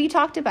books that we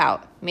talked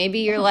about. Maybe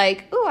you're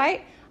like, ooh,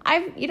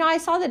 I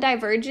saw the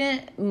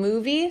Divergent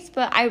movies,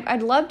 but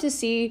I'd love to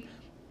see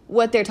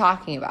what they're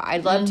talking about.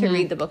 I'd love to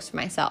read the books for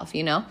myself,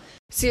 you know?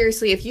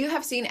 Seriously, if you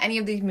have seen any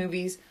of these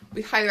movies,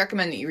 we highly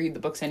recommend that you read the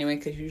books anyway,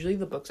 because usually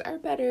the books are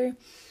better.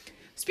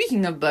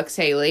 Speaking of books,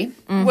 Haley,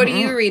 what are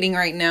you reading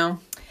right now?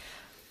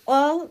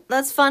 Well,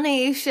 that's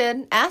funny you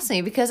should ask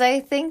me, because I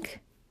think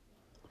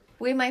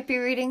we might be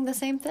reading the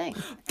same thing.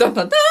 Dun,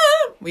 dun,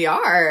 dun! We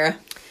are.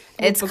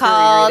 It's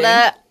called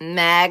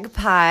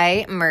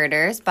Magpie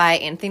Murders by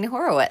Anthony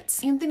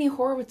Horowitz. Anthony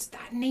Horowitz,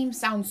 that name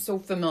sounds so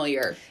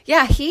familiar.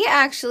 Yeah, he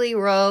actually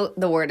wrote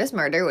The Word is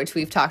Murder, which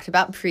we've talked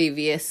about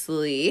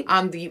previously.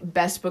 On the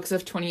Best Books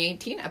of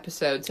 2018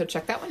 episode, so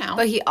check that one out.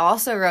 But he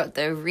also wrote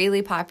the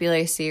really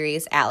popular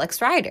series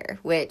Alex Rider,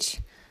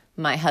 which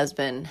my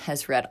husband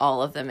has read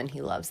all of them and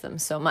he loves them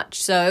so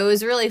much. So it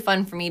was really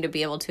fun for me to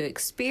be able to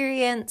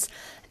experience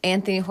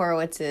Anthony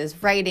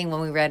Horowitz's writing when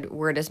we read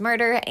Word is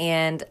Murder,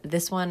 and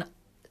this one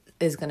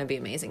is going to be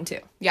amazing too.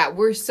 Yeah,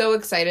 we're so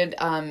excited.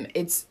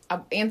 It's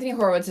Anthony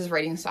Horowitz's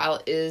writing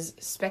style is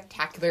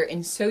spectacular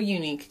and so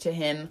unique to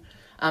him.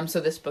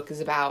 So this book is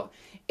about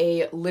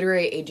a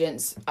literary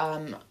agent's,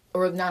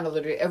 or not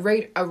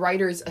a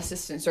writer's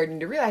assistant starting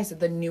to realize that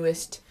the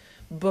newest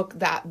book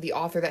that the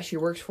author that she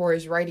works for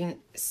is writing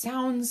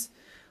sounds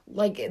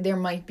like there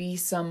might be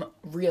some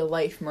real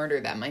life murder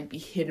that might be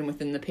hidden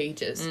within the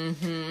pages.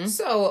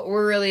 So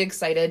we're really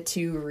excited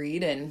to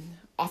read, and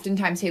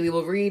oftentimes Haley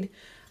will read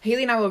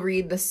Haley and I will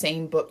read the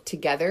same book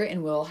together,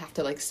 and we'll have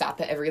to, like,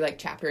 stop at every, like,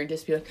 chapter and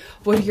just be like,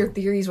 what are your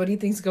theories? What do you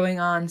think's going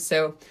on?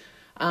 So,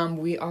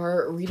 we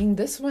are reading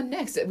this one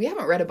next. We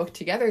haven't read a book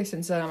together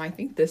since, I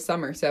think this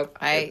summer, so.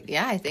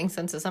 I think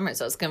since the summer,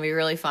 so it's going to be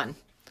really fun.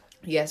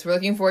 Yes, we're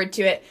looking forward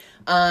to it.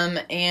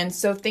 And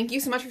so thank you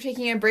so much for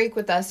taking a break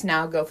with us.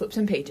 Now go flip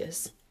some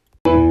pages.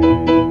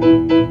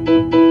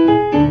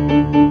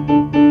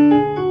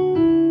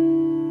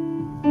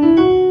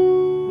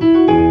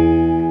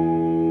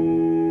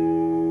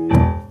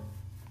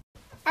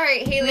 All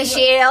right, Haley.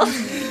 Michelle.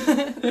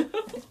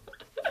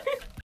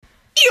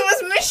 It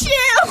was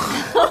Michelle.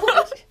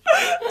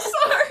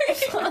 Sorry.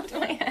 Off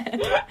my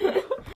head.